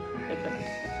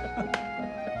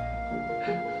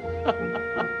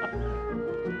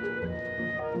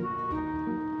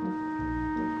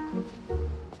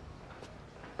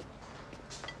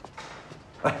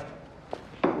哎，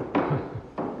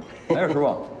师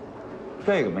傅，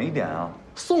这个没点啊？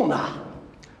送的。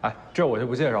哎，这我就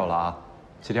不介绍了啊。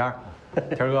启天，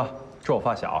天哥，这我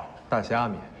发小大虾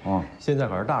米，现在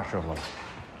可是大师傅了。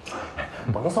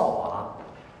甭臊我了，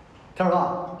天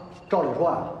哥，照理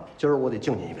说呀，今儿我得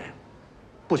敬你一杯。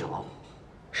不巧，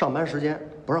上班时间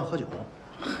不让喝酒。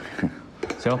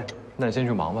行，那你先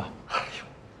去忙吧。哎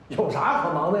呦，有啥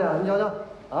可忙的呀？你瞧瞧，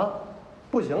啊，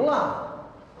不行了。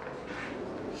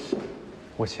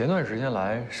我前段时间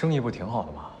来，生意不挺好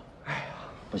的吗？哎呀，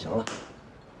不行了，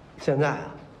现在啊，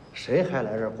谁还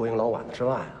来这儿过营老晚的吃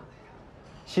饭呀？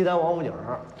西单王府井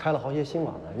开了好些新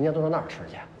馆子，人家都上那儿吃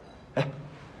去。哎，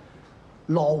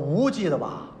老吴记得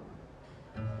吧？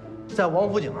在王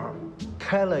府井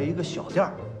开了一个小店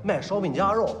卖烧饼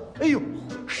夹肉，哎呦，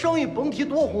生意甭提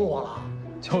多红火了。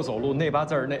就走路那8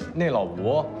字儿，那老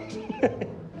吴，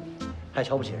还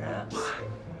瞧不起人？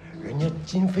人家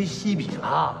今非昔比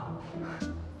了。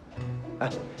哎，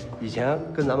以前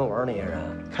跟咱们玩那些人，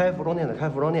开服装店的开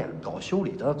服装店，搞修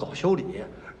理的搞修理，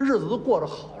日子都过着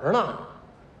好着呢。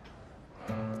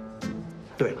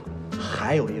对了，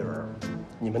还有一人，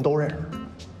你们都认识。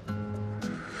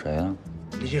谁呀？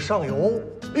李尚游。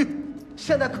哎，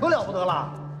现在可了不得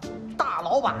了，大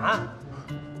老板。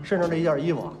身上这一件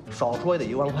衣服，少说也得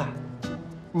1万块，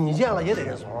你见了也得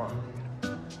认怂啊。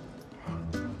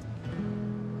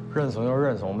认怂就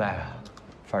认怂呗，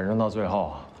反正到最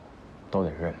后都得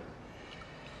认。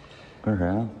跟谁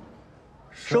啊？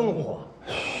生活。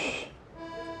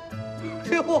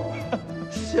哎呦，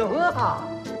行啊，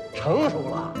成熟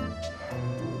了。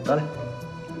得嘞，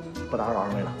不打扰二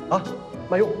位了啊，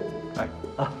慢用。哎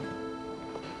啊，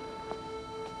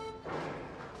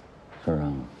是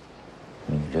啊，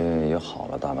你这也好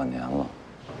了大半年了，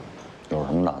有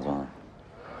什么打算？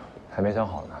还没想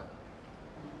好呢。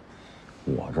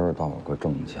我这儿倒有个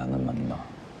挣钱的门道，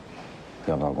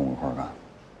要不要跟我一块儿干？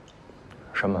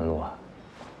什么门路啊？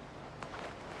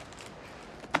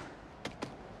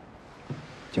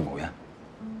进口烟。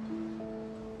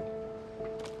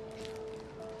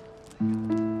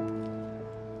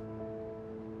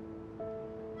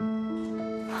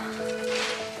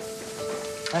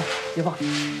哎，叶放，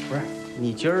不是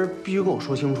你今儿必须跟我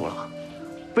说清楚了，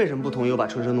为什么不同意我把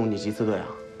春生弄进缉刺队啊？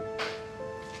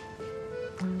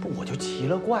不，我就奇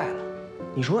了怪了。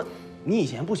你说你以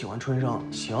前不喜欢春生，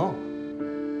行，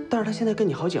但是他现在跟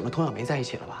你好姐妹佟晓梅在一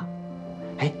起了吧？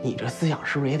哎，你这思想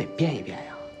是不是也得变一变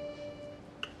呀？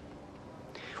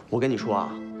我跟你说啊，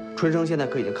春生现在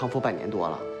可已经康复半年多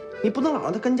了，你不能老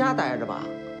让他跟家待着吧？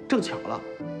正巧了，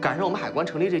赶上我们海关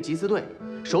成立这缉刺队，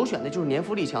首选的就是年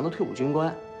富力强的退伍军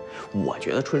官。我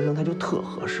觉得春生他就特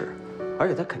合适，而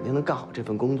且他肯定能干好这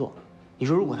份工作。你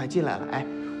说如果他进来了，哎，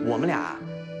我们俩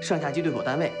上下级对口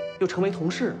单位又成为同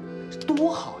事，多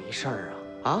好一事儿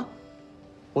啊！啊，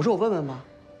我说我问问吧，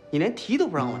你连提都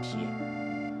不让我提，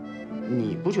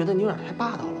你不觉得你有点太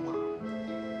霸道了吗？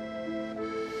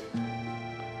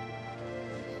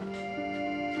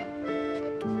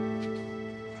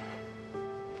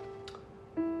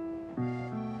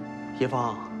叶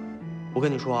芳，我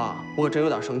跟你说啊，我可真有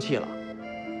点生气了。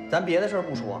咱别的事儿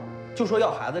不说，就说要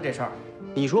孩子这事儿，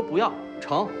你说不要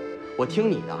成，我听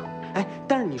你的。哎，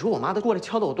但是你说我妈都过来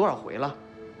敲打我多少回了，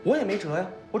我也没辙呀，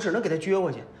我只能给她撅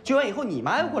过去。撅完以后，你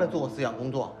妈又过来做我思想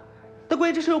工作，但关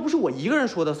键这事又不是我一个人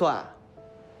说的算。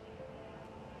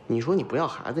你说你不要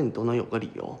孩子，你都能有个理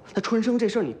由，那春生这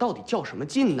事儿你到底较什么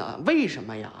劲呢？为什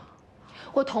么呀？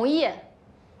我同意。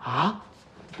啊？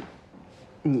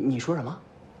你说什么？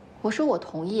我说我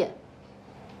同意，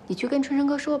你去跟春生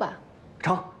哥说吧。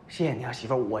成，谢谢你啊，媳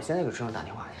妇儿，我现在给春生打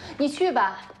电话去。你去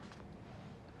吧，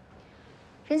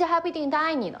人家还不一定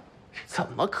答应你呢。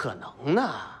怎么可能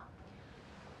呢？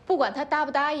不管他答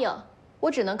不答应，我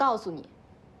只能告诉你，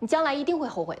你将来一定会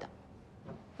后悔的。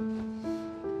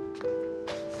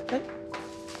哎，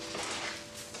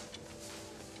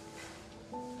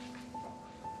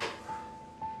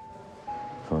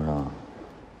春生，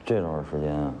这段时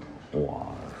间我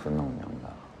是弄明白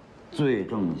了，最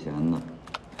挣钱的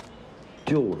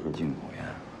就是进口烟。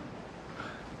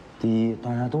第一，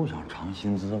大家都想尝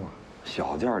新滋味，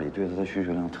小店里对它的需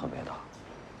求量特别大。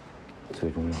最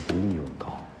重要的利润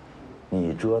高，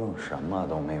你折腾什么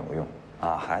都没有用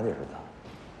啊，还得是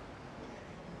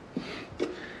咱。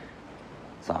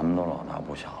咱们都老大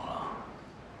不小了，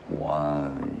我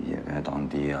也该当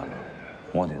爹了，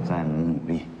我得再努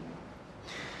力。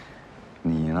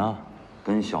你呢，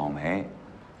跟小梅，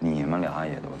你们俩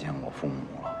也都见过父母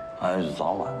了，哎，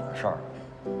早晚的事儿，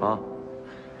啊。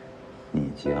你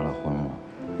结了婚了，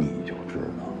你就知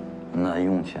道，那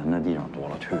用钱的地方多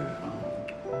了去了。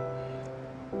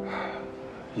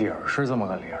理儿是这么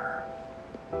个理儿，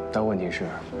但问题是，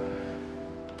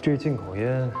这进口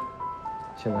烟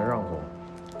现在让做，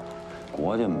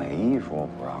国家没说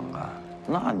不让干，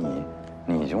那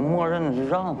你就默认的是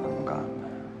让他们干呗。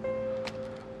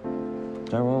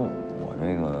再说我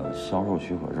这个销售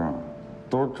许可证，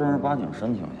都是正儿八经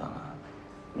申请下来，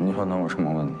你说能有什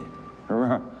么问题？是不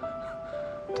是？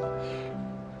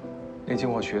那进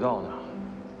货渠道呢，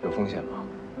有风险吗？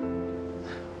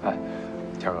哎，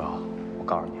天哥，我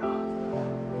告诉你啊，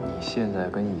你现在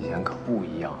跟以前可不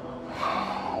一样了。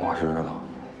我知道，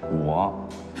我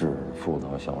只负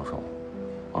责销售，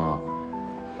啊，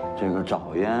这个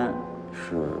找烟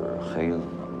是黑子的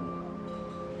路。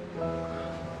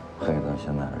黑子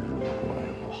现在的日子过得也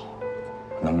不好，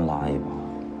能拉一把，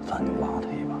咱就拉他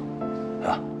一把，对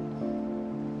吧？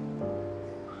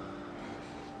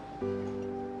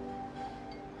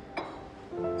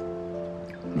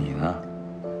你呢？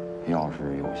要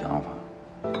是有想法，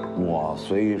我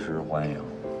随时欢迎。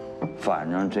反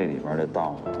正这里边的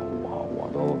道我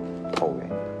都透给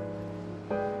你。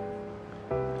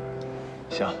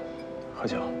行，喝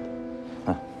酒。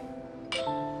嗯。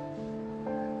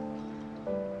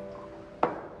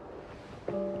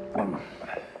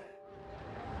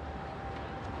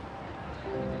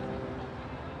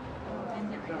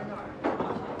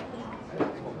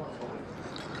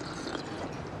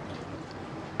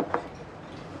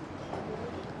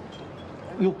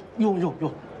哟，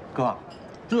哥，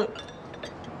这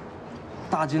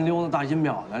大金溜子、大金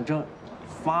表的，这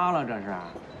发了这是？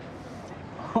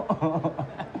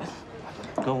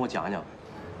跟我讲讲，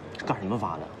干什么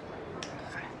发的？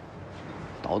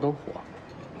倒腾货。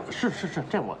是，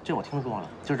这我听说了，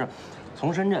就是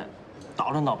从深圳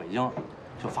倒腾到北京，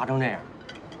就发成这样。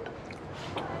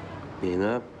你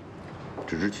呢，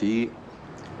只知其一。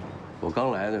我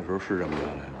刚来的时候是这么着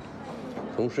来的，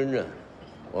从深圳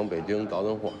往北京倒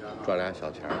腾货，赚俩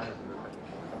小钱儿。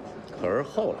可是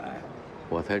后来，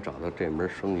我才找到这门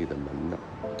生意的门道。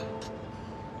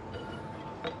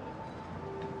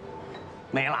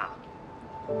没了，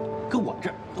哥，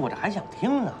我这还想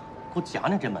听呢，给我讲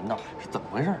讲这门道是怎么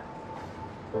回事。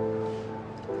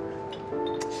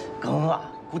哥，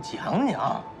给我讲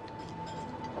讲。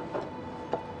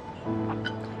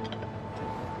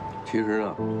其实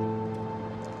呢，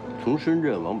从深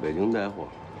圳往北京带货，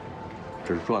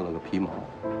只赚了个皮毛。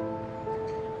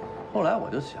后来我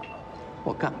就想，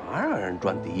我干嘛让人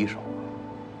赚第一手啊？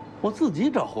我自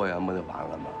己找货源不就完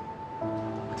了吗？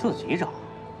自己找？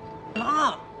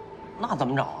那怎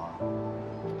么找啊？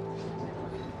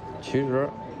其实，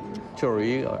就是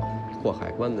一个过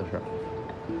海关的事儿。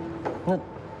那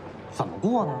怎么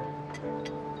过呢？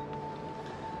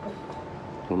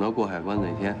等到过海关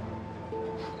那天，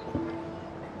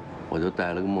我就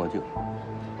戴了个墨镜。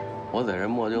我在这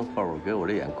墨镜后边给我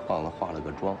这眼眶子化了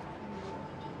个妆。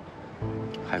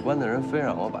海关的人非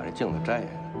让我把这镜子摘下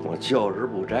来，我就是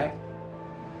不摘。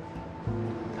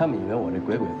他们以为我这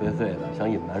鬼鬼祟祟的，想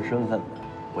隐瞒身份呢。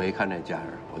我一看这架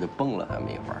势，我就崩了他们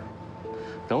一会儿。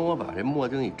等我把这墨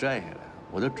镜一摘下来，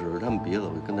我就指着他们鼻子，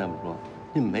我就跟他们说：“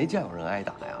你们没见过人挨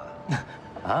打呀？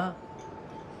啊！”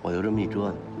我就这么一折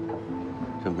腾，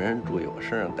就没人注意我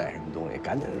身上带什么东西，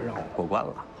赶紧就让我过关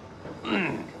了。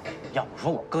要不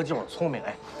说我哥就是聪明，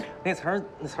哎，那词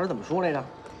儿怎么说来着？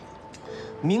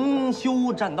明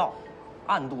修栈道，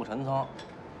暗度陈仓，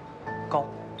高。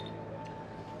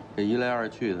这一来二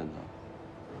去的呢，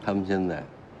他们现在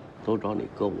都找你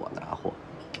哥我拿货。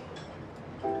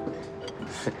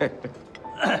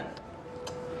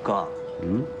哥，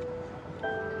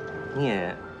你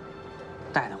也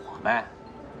带带我呗。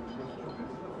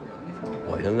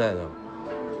我现在呢，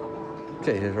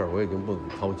这些事儿我已经不怎么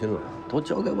操心了，都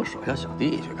交给我手下小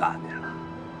弟去干去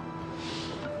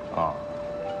了。啊。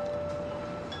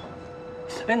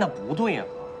哎，那不对呀，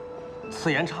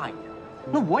此言差矣。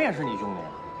那我也是你兄弟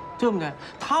啊，对不对？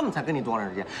他们才跟你多长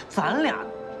时间，咱俩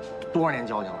多少年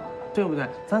交情了，对不对？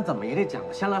咱怎么也得讲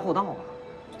个先来后到吧。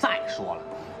再说了，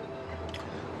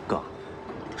哥，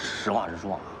实话实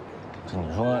说啊，这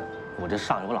你说我这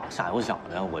上有老下有小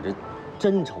的，我这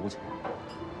真愁钱。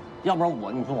要不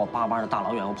然你说我巴巴的大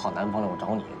老远我跑南方来我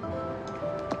找你，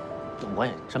我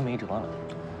也真没辙了。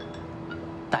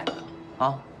带着我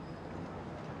啊。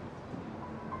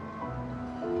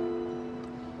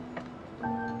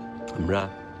怎么着？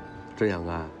真想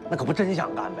干？那可不真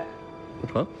想干呗。不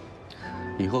成，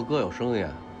以后哥有生意，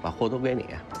把货都给你。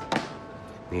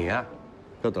你呀，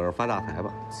就等着发大财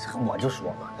吧。我就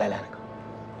说嘛，来，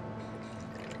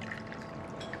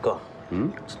哥，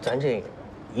咱这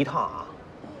一趟啊，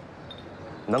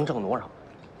能挣多少？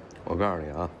我告诉你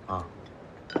啊，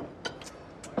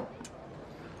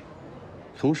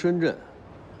从深圳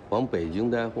往北京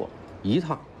带货，一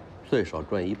趟最少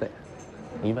赚1倍。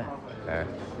1倍？哎。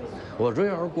我这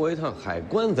要是过一趟海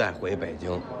关再回北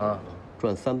京啊，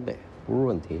赚3倍不是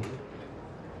问题。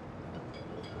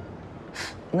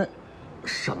那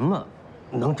什么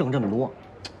能挣这么多？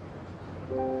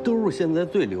都是现在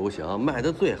最流行、卖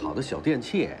的最好的小电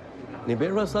器。你别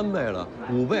说3倍了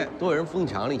，5倍都有人疯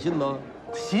抢，你信吗？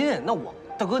信。那我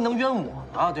大哥能冤我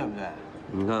啊，对不对？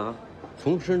你看啊，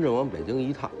从深圳往北京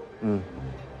一趟，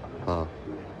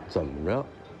怎么着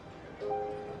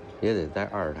也得带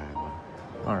20台吧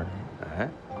？20台。哎，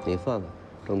你算算，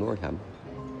挣多少钱吧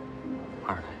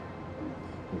？2台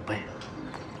，5倍，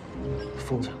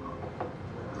疯抢，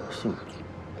信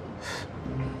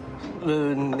不？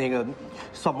那个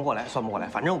算不过来，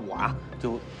反正我啊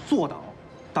就坐等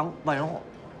当万元户，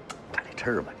赶紧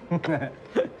吃吧。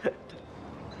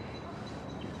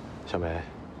小梅，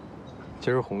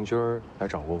今儿红军儿来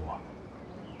找过我，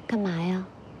干嘛呀？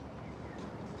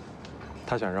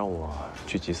他想让我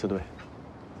去缉私队。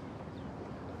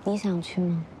你想去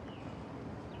吗？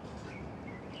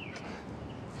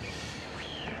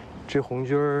这红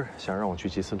军儿想让我去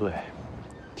缉私队，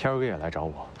天儿哥也来找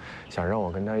我，想让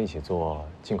我跟他一起做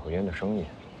进口烟的生意。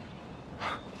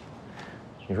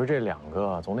你说这2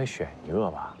个总得选一个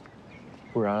吧，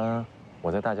不然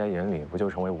我在大家眼里不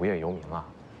就成为无业游民了？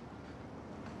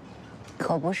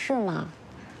可不是嘛，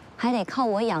还得靠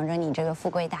我养着你这个富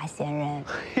贵大闲人。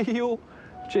哎呦，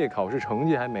这考试成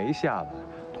绩还没下来，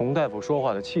佟大夫说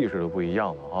话的气势都不一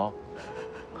样了啊！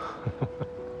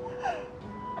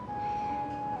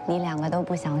你两个都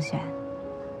不想选，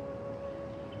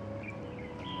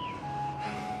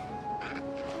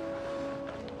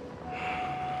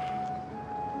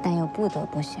但又不得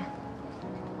不选，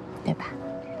对吧？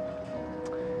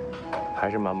还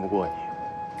是瞒不过你。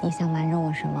你想瞒着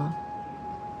我什么？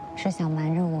是想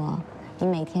瞒着我，你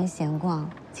每天闲逛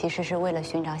其实是为了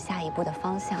寻找下一步的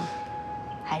方向，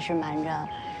还是瞒着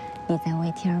你在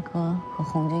为天儿哥和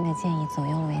红军的建议左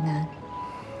右为难？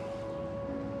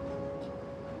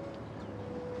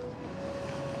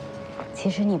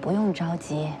其实你不用着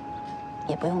急，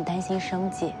也不用担心生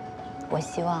计。我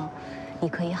希望你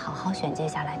可以好好选接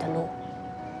下来的路。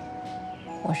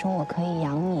我说我可以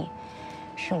养你，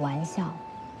是玩笑，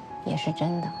也是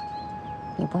真的。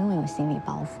你不用有心理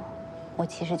包袱。我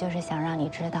其实就是想让你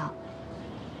知道，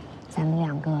咱们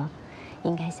两个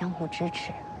应该相互支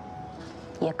持，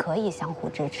也可以相互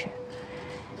支持。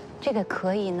这个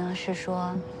可以呢，是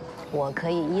说我可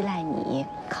以依赖你，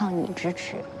靠你支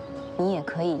持。你也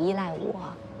可以依赖我，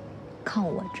靠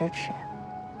我支持。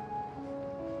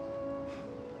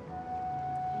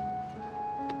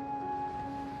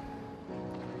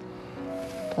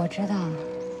我知道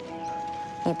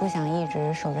你不想一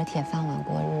直守着铁饭碗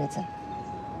过日子，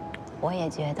我也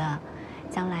觉得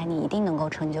将来你一定能够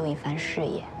成就一番事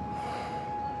业。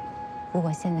如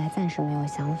果现在暂时没有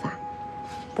想法，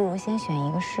不如先选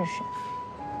一个试试，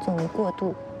作为过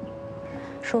渡，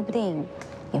说不定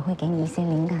也会给你一些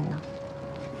灵感呢。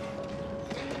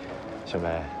小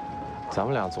梅，咱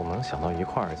们俩总能想到一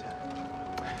块儿去。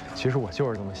其实我就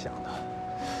是这么想的。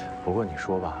不过你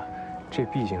说吧，这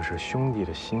毕竟是兄弟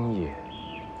的心意，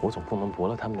我总不能驳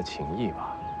了他们的情谊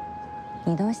吧？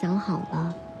你都想好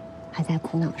了，还在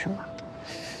苦恼什么？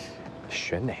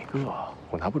选哪个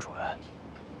我拿不准。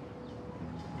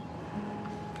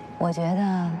我觉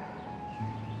得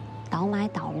倒买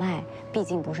倒卖毕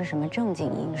竟不是什么正经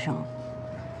营生，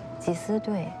缉私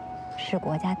队是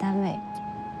国家单位。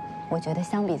我觉得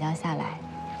相比较下来，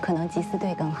可能缉私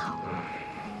队更好。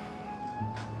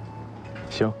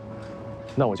行，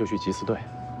那我就去缉私队。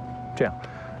这样，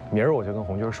明儿我就跟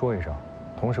红军说一声，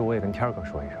同时我也跟天儿哥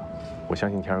说一声。我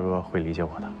相信天儿哥会理解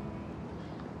我的。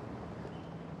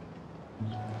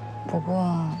不过，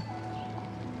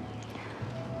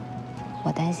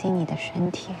我担心你的身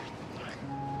体。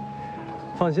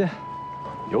放心，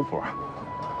有谱。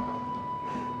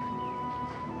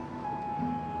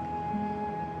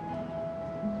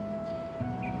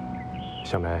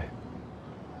小梅，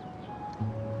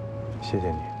谢谢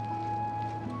你。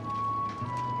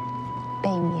被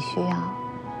你需要，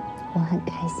我很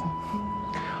开心。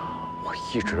我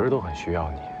一直都很需要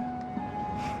你。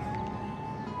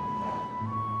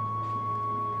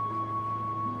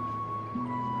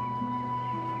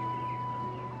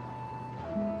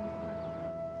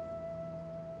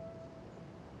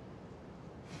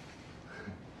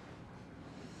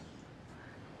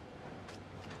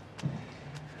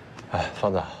哎，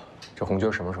芳子，这红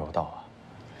军什么时候到啊？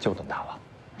就等他了。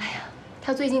哎呀，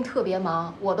他最近特别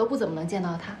忙，我都不怎么能见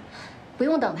到他。不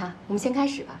用等他，我们先开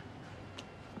始吧。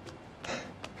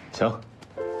行，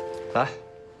来，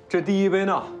这第一杯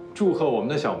呢，祝贺我们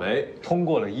的小梅通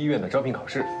过了医院的招聘考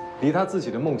试，离她自己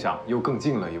的梦想又更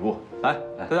近了一步。来，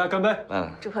大家干杯！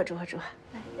祝贺祝贺祝贺！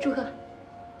来，祝贺！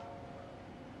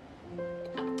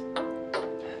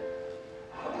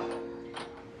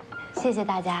谢谢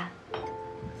大家，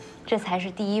这才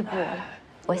是第一步。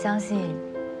我相信，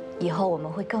以后我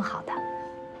们会更好的。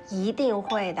一定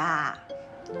会的，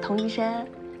童医生。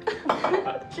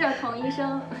是啊，童医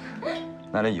生。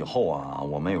那这以后啊，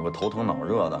我们有个头疼脑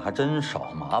热的，还真少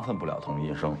麻烦不了童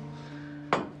医生。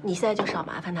你现在就少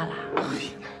麻烦他啦。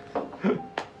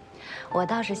我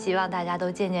倒是希望大家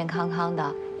都健健康康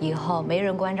的，以后没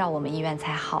人关照我们医院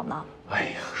才好呢。哎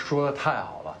呀，说的太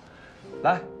好了！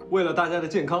来，为了大家的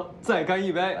健康，再干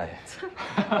一杯！哎，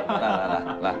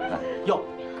来，哟，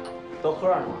都喝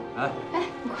上了。哎，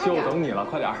就等你了，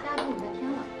快点儿。大家等你半天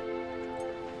了。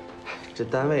这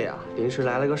单位啊，临时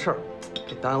来了个事儿，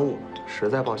给耽误了，实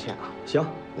在抱歉啊。行，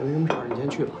那没什么事儿，你先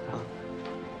去吧啊。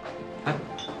哎，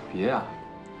别呀，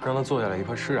让他坐下来一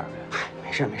块吃点呗。嗨，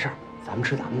没事没事，咱们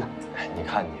吃咱们的。哎，你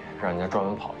看你让人家专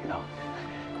门跑一趟。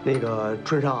那个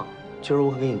春生，今儿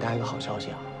我可给你带一个好消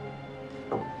息啊，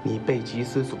你被缉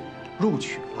私组录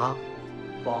取了，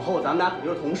往后咱们俩肯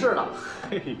定是同事了。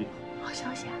嘿，好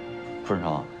消息啊！春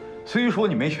生，虽说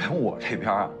你没选我这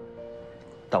边啊，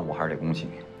但我还是得恭喜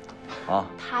你。啊，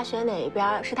他选哪一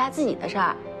边是他自己的事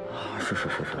儿。是。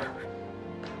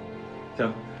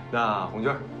行，那红军，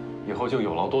以后就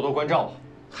有劳多多关照了。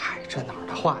嗨，这哪儿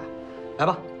的话呀？来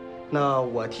吧，那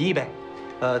我提一杯，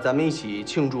咱们一起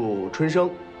庆祝春生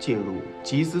进入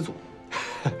缉私组，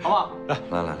好不好？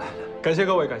来，感谢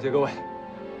各位，感谢各位。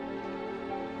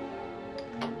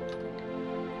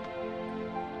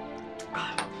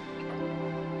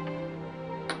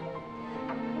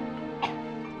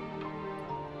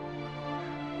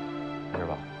没事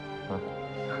吧？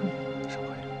少喝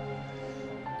一点。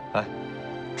来，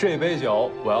这杯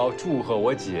酒我要祝贺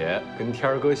我姐跟天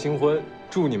儿哥新婚，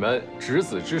祝你们执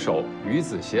子之手，与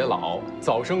子偕老，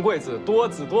早生贵子，多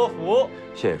子多福。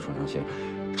谢谢春生，谢谢。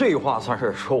这话算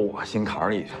是说我心坎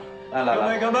里去了。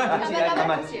来，干杯！干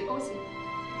杯！恭喜恭喜！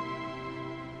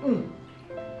嗯。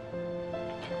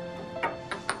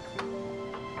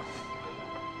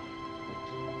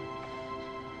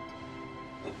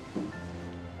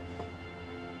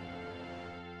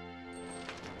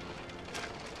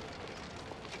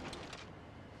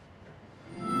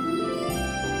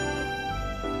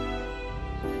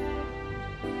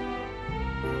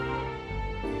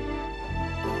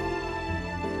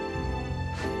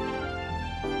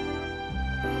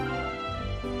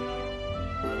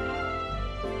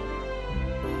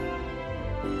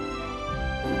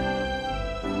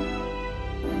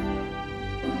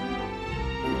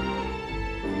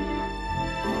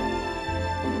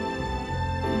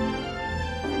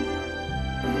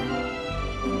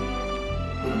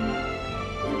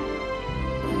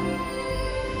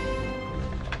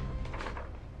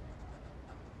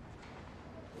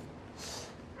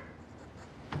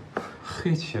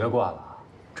嘿，奇了怪了，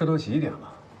这都几点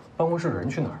了？办公室的人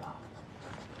去哪儿了？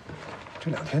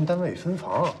这2天单位分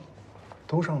房，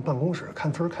都上办公室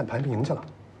看分看排名去了。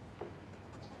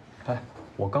哎，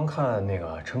我刚看那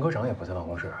个陈科长也不在办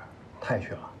公室，他也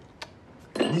去了。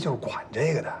人家就是管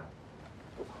这个的。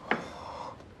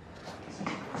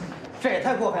这也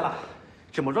太过分了，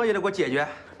怎么着也得给我解决。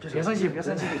别生气，别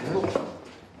生气。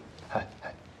哎，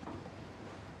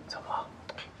怎么了？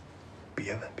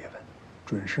别问，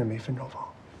准是没分着房。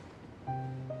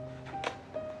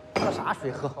喝啥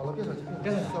水喝？好了，别生气，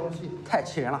别生气，太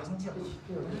气人了。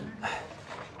哎。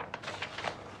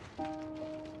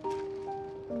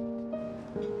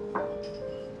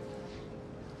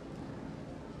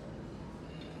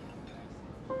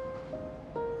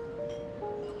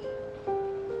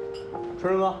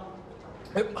春生哥，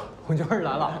哎，红军来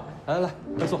了，来，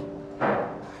快坐。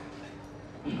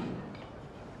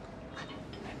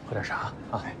喝点茶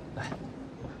啊，来，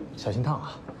小心烫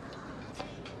啊。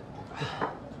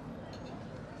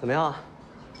怎么样？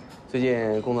最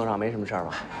近工作上没什么事儿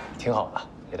吧？挺好的，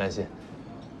别担心。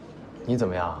你怎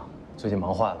么样？最近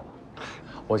忙坏了吧？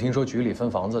我听说局里分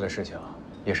房子的事情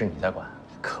也是你在管。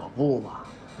可不嘛，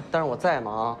但是我再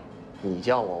忙，你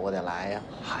叫我，我得来呀。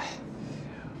嗨，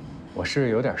我是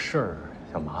有点事儿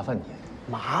想麻烦你。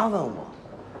麻烦我？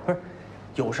不是，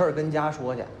有事儿跟家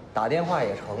说去，打电话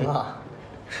也成啊。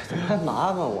怎么还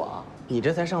麻烦我？你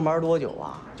这才上班多久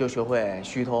啊？就学会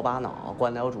虚头巴脑、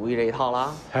官僚主义这一套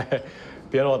了？嘿嘿，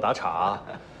别让我打岔啊！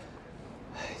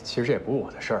其实这也不是我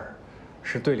的事儿，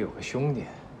是队里有个兄弟。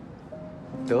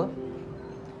得，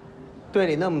队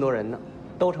里那么多人呢，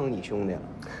都成你兄弟了。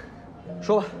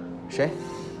说吧，谁？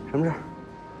什么事儿？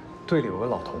队里有个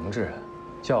老同志，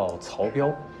叫曹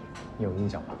彪，你有印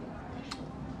象吧？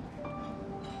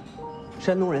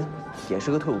山东人，也是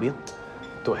个退伍兵。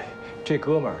对。这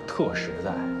哥们儿特实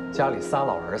在，家里仨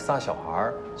老人仨小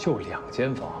孩，就2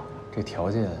间房，这条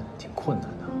件挺困难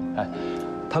的。哎，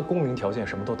他公民条件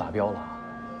什么都达标了，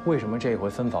为什么这回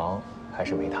分房还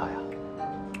是没他呀？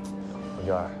红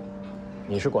娟，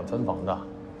你是管分房的，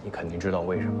你肯定知道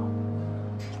为什么。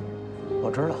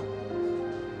我知道。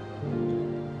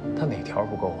他哪条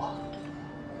不够啊？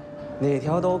哪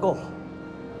条都够。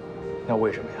那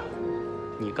为什么呀？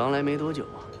你刚来没多久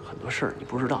啊，很多事儿你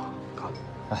不知道。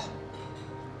哎。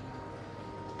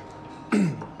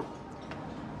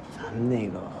咱们那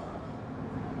个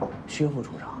薛副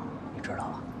处长，你知道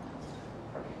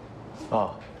吧？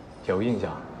啊，有印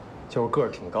象，就是个儿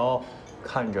挺高，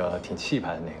看着挺气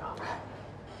派的那个。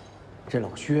这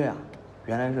老薛呀，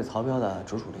原来是曹彪的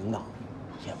直属领导，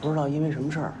也不知道因为什么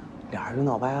事儿，俩人就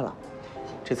闹掰了。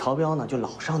这曹彪呢，就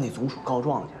老上那总署告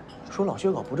状去，说老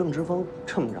薛搞不正之风，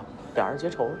这么着，俩人结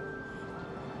仇了。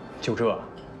就这？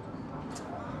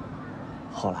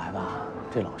后来吧，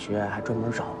这老薛还专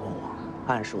门找过我，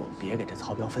暗示我别给这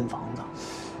曹彪分房子。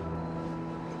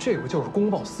这不就是公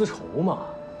报私仇吗？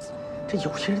这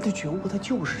有些人的觉悟他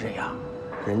就是这样，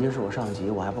人家是我上级，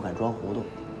我还不敢装糊涂。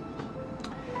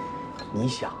你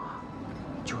想啊，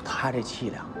就他这气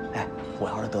量，哎，我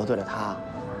要是得罪了他，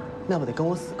那不得跟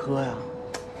我死磕呀？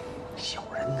小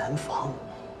人人难防。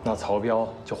那曹彪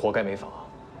就活该没防。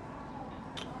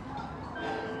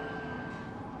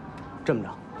这么着，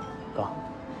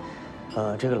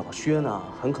哥，这个老薛呢，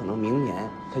很可能明年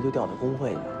他就调到工会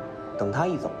去了。等他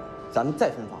一走，咱们再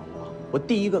分房子，我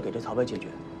第一个给这曹彪解决。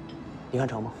你看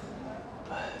成吗？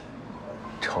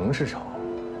成是成，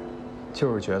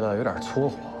就是觉得有点搓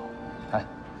火。哎，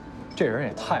这人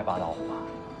也太霸道了吧！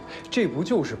这不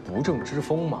就是不正之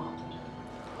风吗？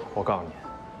我告诉你，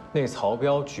那曹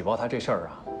彪举报他这事儿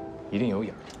啊，一定有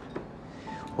影。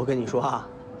我跟你说啊，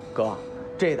哥，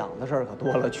这档子事儿可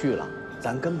多了去了，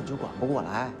咱根本就管不过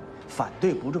来。反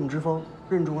对不正之风，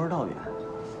任重而道远。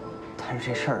但是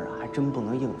这事儿啊，还真不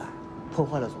能硬来，破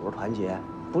坏了组织团结，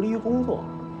不利于工作。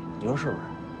你说是不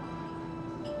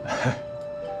是？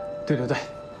对对对，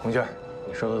红军，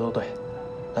你说的都对。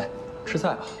来，吃菜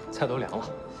吧，菜都凉了。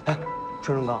哎，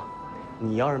春生哥，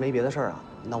你要是没别的事儿啊，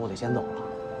那我得先走了。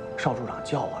邵处长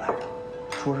叫我来着，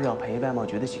说是要陪外贸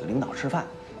局的几个领导吃饭。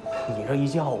你这一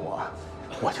叫我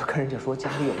就跟人家说家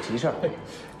里有急事儿，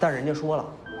但是人家说了，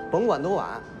甭管多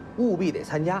晚，务必得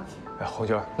参加。哎，红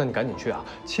军，那你赶紧去啊，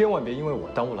千万别因为我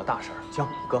耽误了大事儿。行，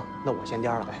哥，那我先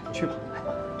颠了。哎，你去吧。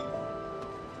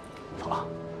走了。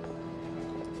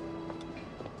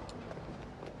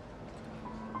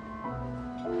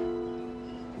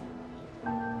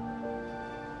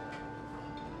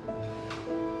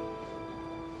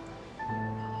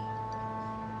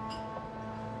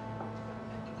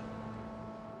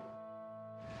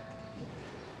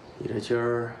你这今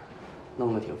儿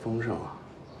弄得挺丰盛啊，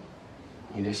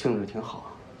你这兴致挺好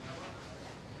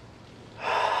啊。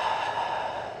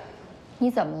你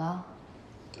怎么了？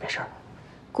没事儿。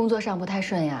工作上不太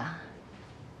顺呀？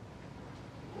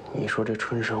你说这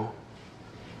春生，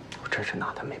我真是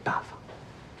拿他没办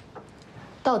法。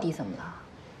到底怎么了？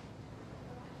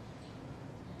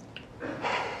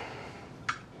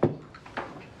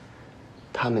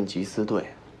他们缉私队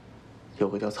有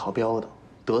个叫曹彪的，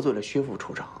得罪了薛副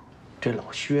处长。这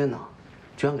老薛呢，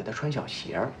就想给他穿小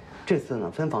鞋儿。这次呢，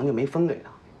分房就没分给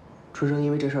他。春生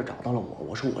因为这事儿找到了我，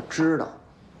我说我知道，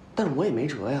但是我也没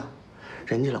辙呀。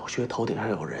人家老薛头顶上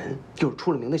有人，就是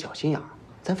出了名的小心眼儿，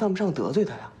咱犯不上得罪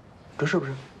他呀，这是不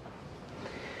是？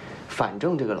反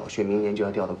正这个老薛明年就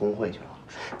要调到工会去了，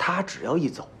他只要一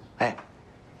走，哎，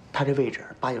他这位置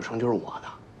8、9成就是我的。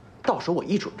到时候我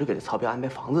一准就给这曹彪安排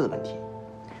房子的问题。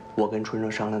我跟春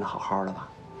生商量的好好的吧，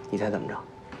你猜怎么着？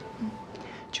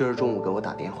今儿中午给我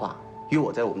打电话，约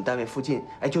我在我们单位附近，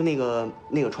哎，就那个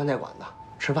川菜馆子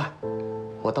吃饭。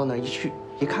我到那儿一去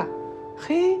一看，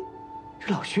嘿，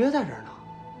这老薛在这儿呢。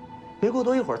没过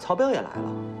多一会儿，曹彪也来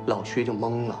了，老薛就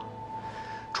懵了。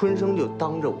春生就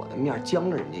当着我的面将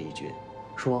了人家一军，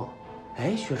说：“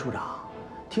哎，薛处长，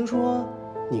听说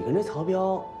你跟这曹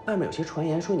彪外面有些传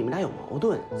言说你们俩有矛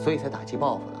盾，所以才打击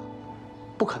报复的，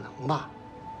不可能吧？”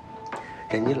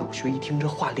人家老薛一听这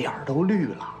话，脸儿都绿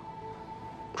了。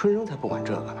春生才不管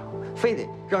这个呢，非得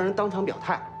让人当场表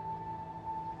态，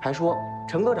还说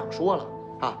陈科长说了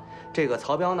啊，这个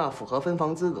曹彪呢符合分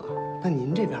房资格，那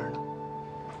您这边呢？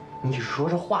你说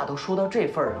这话都说到这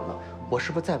份儿上了，我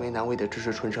是不是再为难我也得支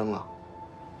持春生啊？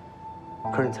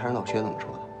可是你猜人老薛怎么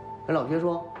说的？人老薛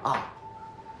说啊，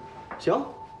行，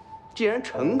既然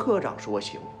陈科长说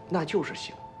行，那就是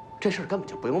行，这事儿根本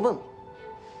就不用问我。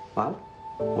完了，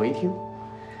我一听，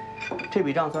这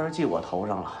笔账算是记我头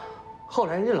上了。后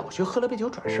来人家老薛喝了杯酒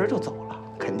转身就走了，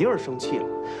肯定是生气了。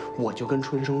我就跟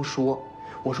春生说，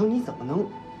我说你怎么能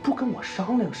不跟我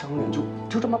商量商量，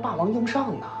就这么霸王硬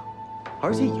上呢？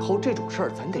而且以后这种事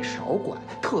儿咱得少管，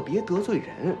特别得罪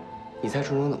人。你猜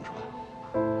春生怎么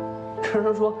说的？春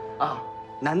生说啊，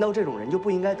难道这种人就不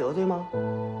应该得罪吗？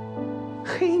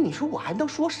嘿，你说我还能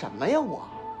说什么呀我？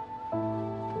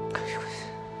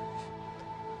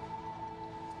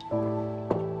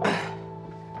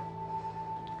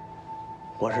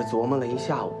我是琢磨了一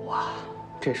下午啊，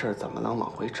这事儿怎么能往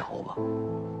回找吧。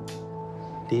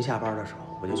临下班的时候，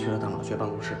我就去了趟老薛办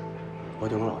公室，我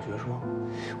就跟老薛说：“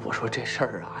我说这事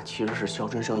儿啊，其实是肖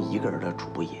春生一个人的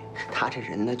主意，他这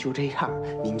人呢就这样，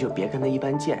您就别跟他一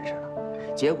般见识了。”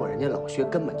结果人家老薛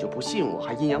根本就不信我，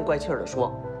还阴阳怪气的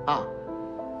说：“啊，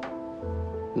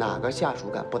哪个下属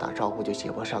敢不打招呼就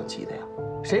胁迫上级的呀？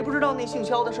谁不知道那姓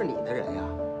肖的是你的人呀？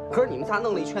可是你们仨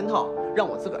弄了一圈套，让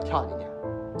我自个儿跳进去。”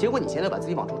结果你现在把自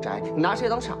己往出摘，你拿谁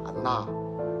当傻子呢？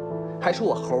还说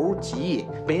我猴急，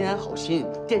没安好心，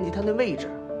惦记他那位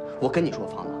置。我跟你说，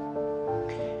房子，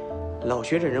老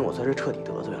薛这人我算是彻底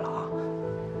得罪了啊！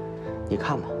你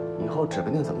看吧，以后指不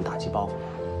定怎么打击报复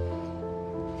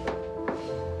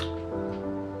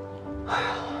我。哎呀，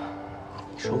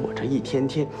你说我这一天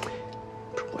天，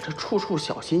我这处处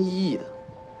小心翼翼的，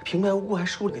平白无故还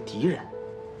收了个敌人，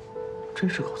真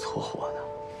是够凑合的。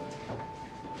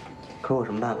可我有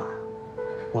什么办法呀？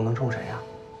我能冲谁呀？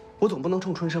我总不能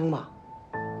冲春生吧？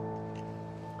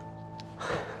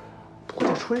不过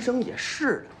这春生也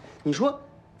是的，你说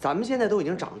咱们现在都已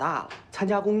经长大了，参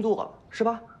加工作了，是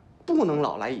吧？不能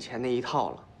老来以前那一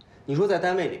套了。你说在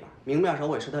单位里边，明面上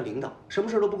我也是他领导，什么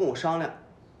事都不跟我商量，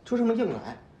就这么硬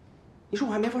来，你说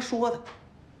我还没法说他，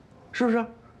是不是？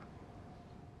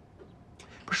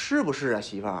是不是啊，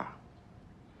媳妇儿？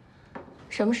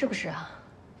什么是不是啊？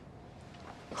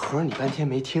合着你半天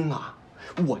没听啊？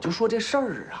我就说这事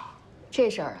儿啊。这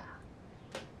事儿啊，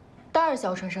当然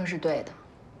肖春生是对的。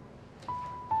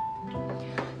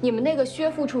你们那个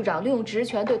薛副处长利用职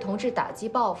权对同志打击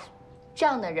报复，这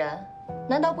样的人，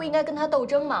难道不应该跟他斗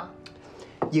争吗？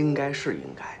应该是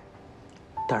应该，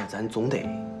但是咱总得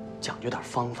讲究点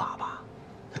方法吧？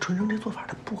那春生这做法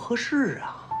他不合适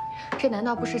啊。这难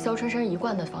道不是肖春生一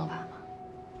贯的方法吗？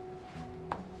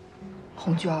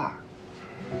红娟儿，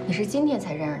你是今天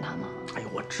才认识他吗？哎呦，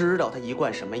我知道他一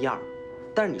贯什么样，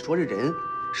但是你说这人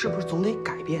是不是总得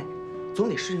改变，总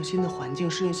得适应新的环境，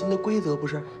适应新的规则，不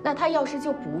是？那他要是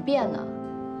就不变呢？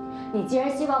你既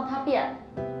然希望他变，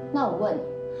那我问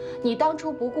你，你当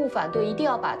初不顾反对，一定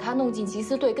要把他弄进缉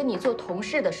私队，跟你做同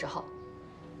事的时候，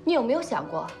你有没有想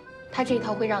过，他这一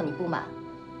套会让你不满？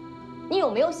你有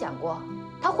没有想过，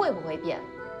他会不会变？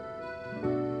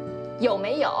有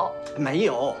没有？没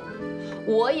有。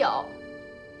我有。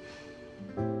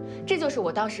这就是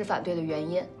我当时反对的原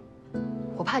因。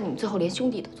我怕你们最后连兄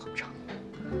弟都做不成。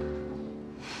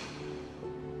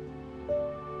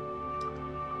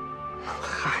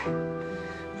嗨，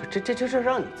这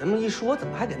让你这么一说，怎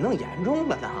么还给弄严重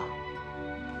了呢？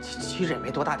其实也没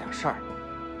多大点事儿。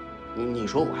你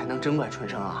说我还能真怪春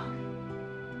生啊？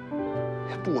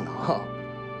不能。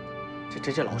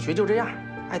这老薛就这样，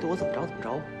爱对我怎么着怎么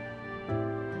着。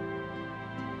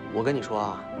我跟你说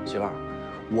啊，媳妇儿，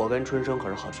我跟春生可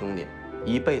是好兄弟，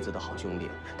一辈子的好兄弟。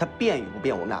他变与不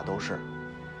变，我们俩都是。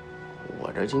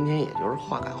我这今天也就是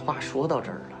话赶话说到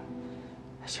这儿了。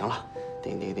行了，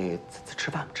得吃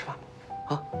饭吧，吃饭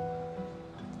吧，啊。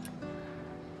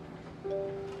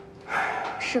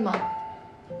是吗？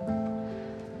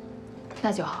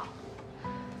那就好。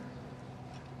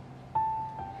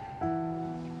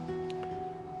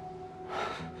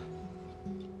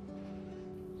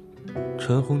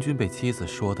陈红军被妻子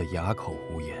说得哑口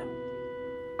无言，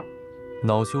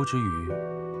恼羞之余，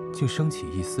竟升起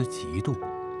一丝嫉妒。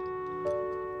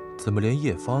怎么连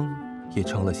叶芳也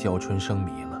成了肖春生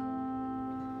迷了？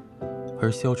而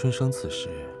肖春生此时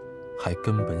还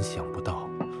根本想不到，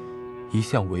一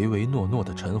向唯唯诺诺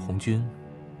的陈红军，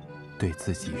对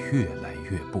自己越来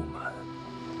越不满。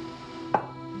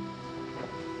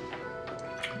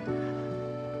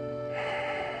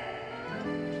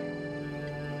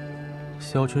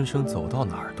肖春生走到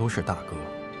哪儿都是大哥，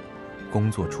工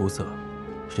作出色，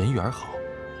人缘好，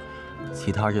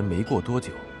其他人没过多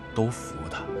久都服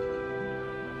他。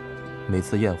每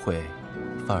次宴会，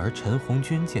反而陈红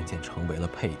军渐渐成为了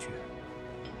配角。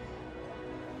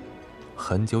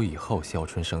很久以后，肖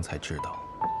春生才知道，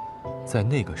在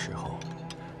那个时候，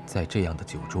在这样的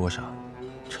酒桌上，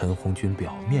陈红军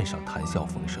表面上谈笑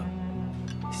风生，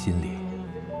心里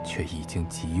却已经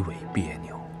极为别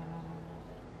扭。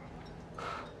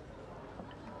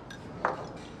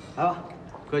来吧，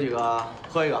哥几个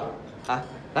喝一个，来，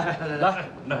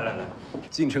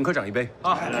敬陈科长一杯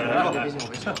啊！来，别敬我，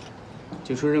别敬我，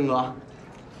敬春生哥。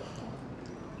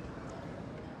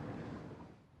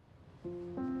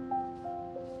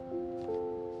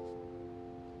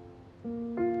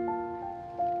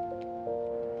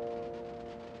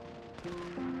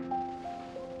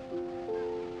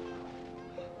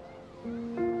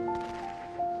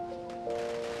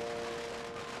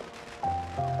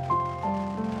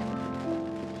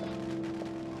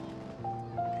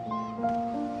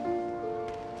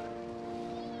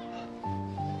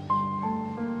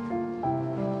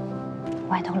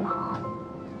外头冷。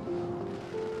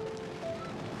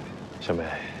小梅，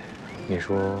你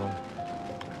说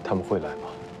他们会来吗？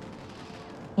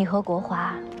你和国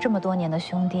华这么多年的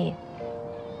兄弟，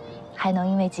还能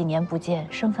因为几年不见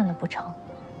生分了不成？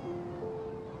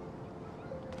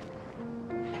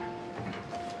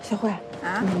小慧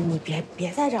啊，你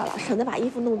别在这儿了，省得把衣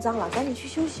服弄脏了，赶紧去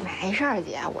休息。没事儿，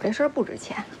姐，我这身不值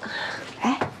钱。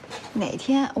哎，哪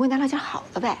天我给你拿两件好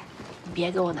的呗？你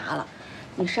别给我拿了，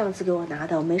你上次给我拿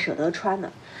的我没舍得穿呢，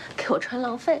给我穿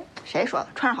浪费。谁说的？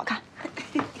穿上好看。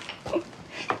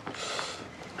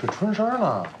这春生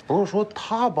呢，不是说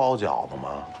他包饺子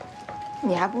吗？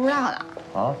你还不知道呢。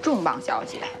啊，重磅消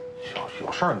息！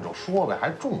有事儿你就说呗，还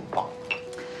重磅。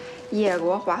叶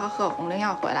国华和贺红玲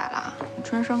要回来了，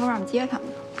春生搁外面接他们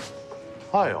呢。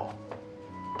哎呦，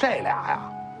这俩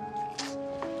呀，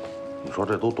你说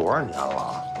这都多少年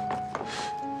了？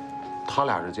他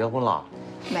俩是结婚了？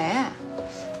没，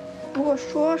不过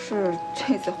说是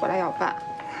这次回来要办，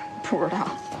不知道。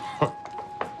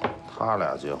他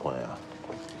俩结婚呀？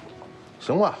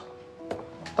行吧，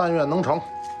但愿能成。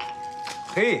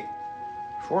嘿，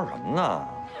说什么呢？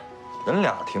人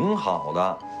俩挺好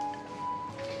的，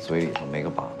嘴里头没个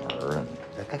把门啊！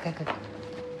该。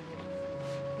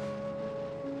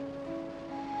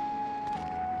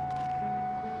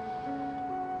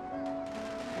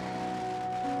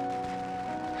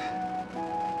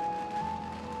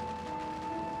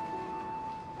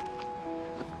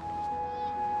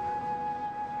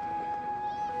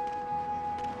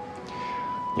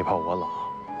你怕我冷，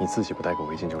你自己不带个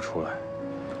围巾就出来。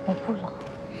我不冷。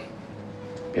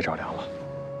别着凉了。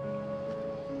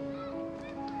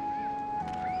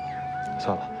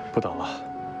算了，不等了，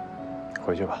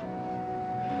回去吧。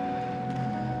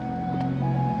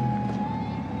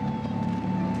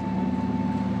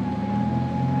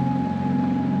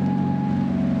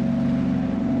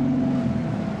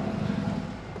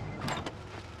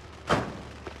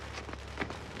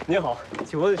您好，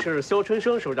请问是肖春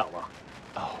生首长吗？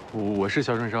我是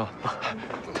肖春生，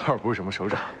倒是不是什么首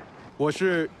长。我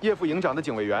是叶副营长的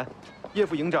警卫员，叶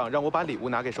副营长让我把礼物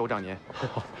拿给首长您。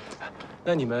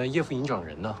那你们叶副营长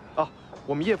人呢？啊，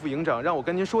我们叶副营长让我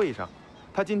跟您说一声，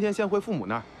他今天先回父母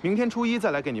那儿，明天初一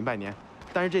再来给您拜年。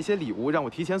但是这些礼物让我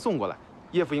提前送过来，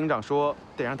叶副营长说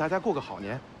得让大家过个好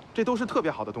年，这都是特别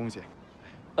好的东西。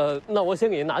那我先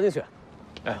给您拿进去。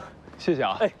哎，谢谢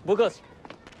啊。哎，不客气。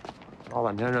老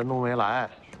半天人都没来，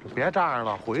别站着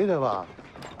了，回去吧。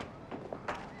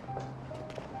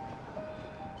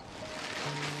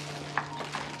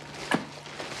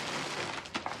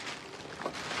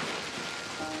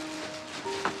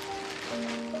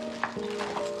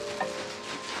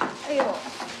哎呦，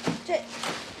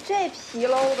这皮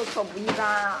褛的可不一般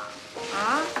啊！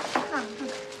啊，看，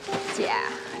姐，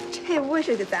这不会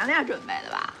是给咱俩准备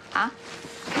的吧？啊，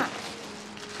看，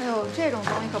哎呦，这种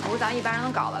东西可不是咱一般人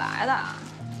能搞得来的。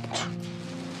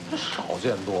这少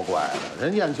见多怪的，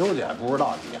人燕秋姐不知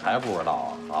道，你还不知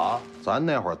道啊？啊，咱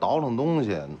那会儿倒腾东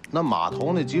西，那码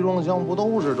头那集装箱不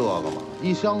都是这个吗？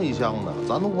一箱一箱的，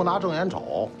咱都不拿正眼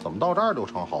瞅，怎么到这儿就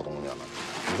成好东西了？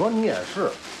你说你也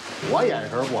是。我眼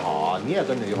神不好啊，你也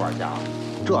跟着一块儿瞎，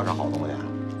这是好东西。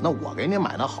那我给你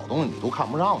买那好东西，你都看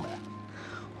不上呗？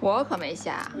我可没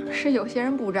瞎，是有些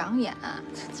人不长眼，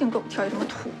净给我挑一什么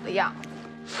土的样子。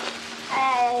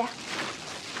哎呀，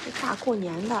这大过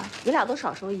年的，你俩都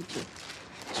少说一句。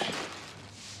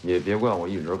也别怪我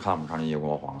一直看不上这叶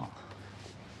国华，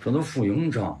这都副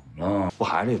营长了，不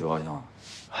还这德行？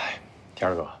哎，天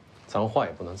儿哥，咱话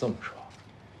也不能这么说。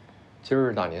今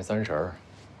儿大年30儿。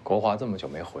国华这么久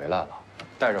没回来了，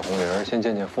带着红玲先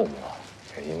见见父母，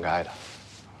也应该的。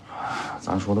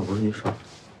咱说的不是一事儿。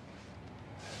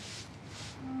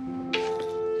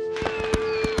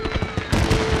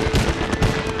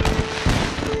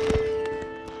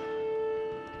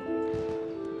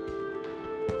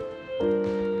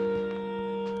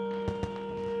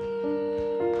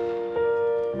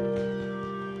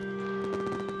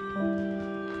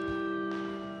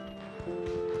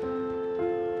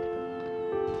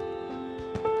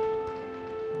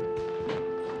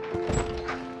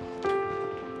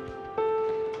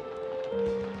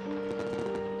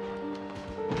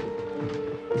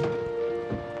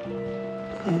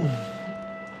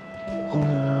红玲，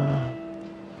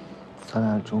咱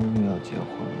俩终于要结婚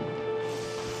了，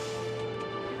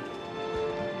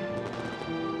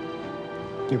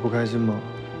你不开心吗？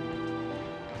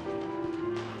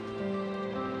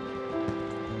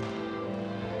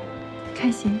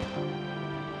开心。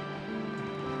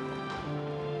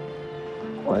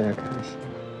我也开心。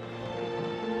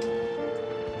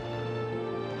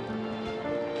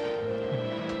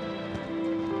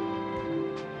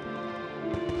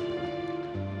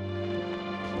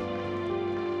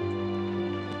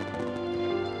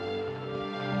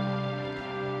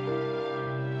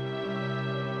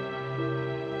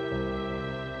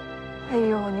哎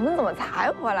呦，你们怎么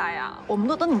才回来呀？我们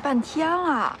都等你半天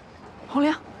了。红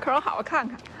玲，可让我好好看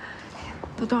看。哎呀，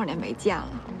都多少年没见了。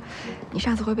你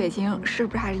上次回北京是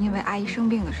不是还是因为阿姨生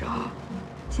病的时候？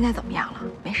现在怎么样了？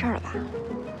没事了吧？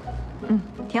嗯，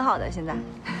挺好的，现在。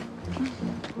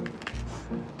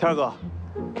天儿哥，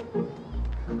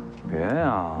别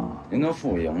呀，您都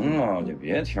副营了，就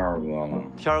别天儿哥了。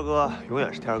天儿哥永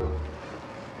远是天儿哥。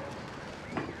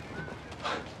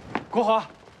国华。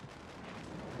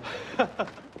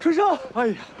春生，哎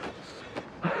呀，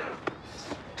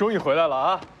终于回来了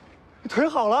啊！腿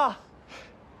好了，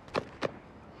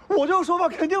我这种说法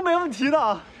肯定没问题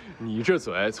的。你这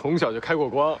嘴从小就开过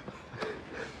光。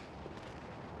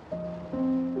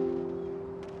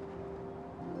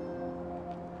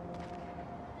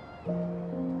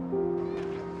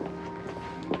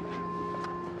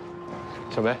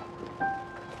小梅，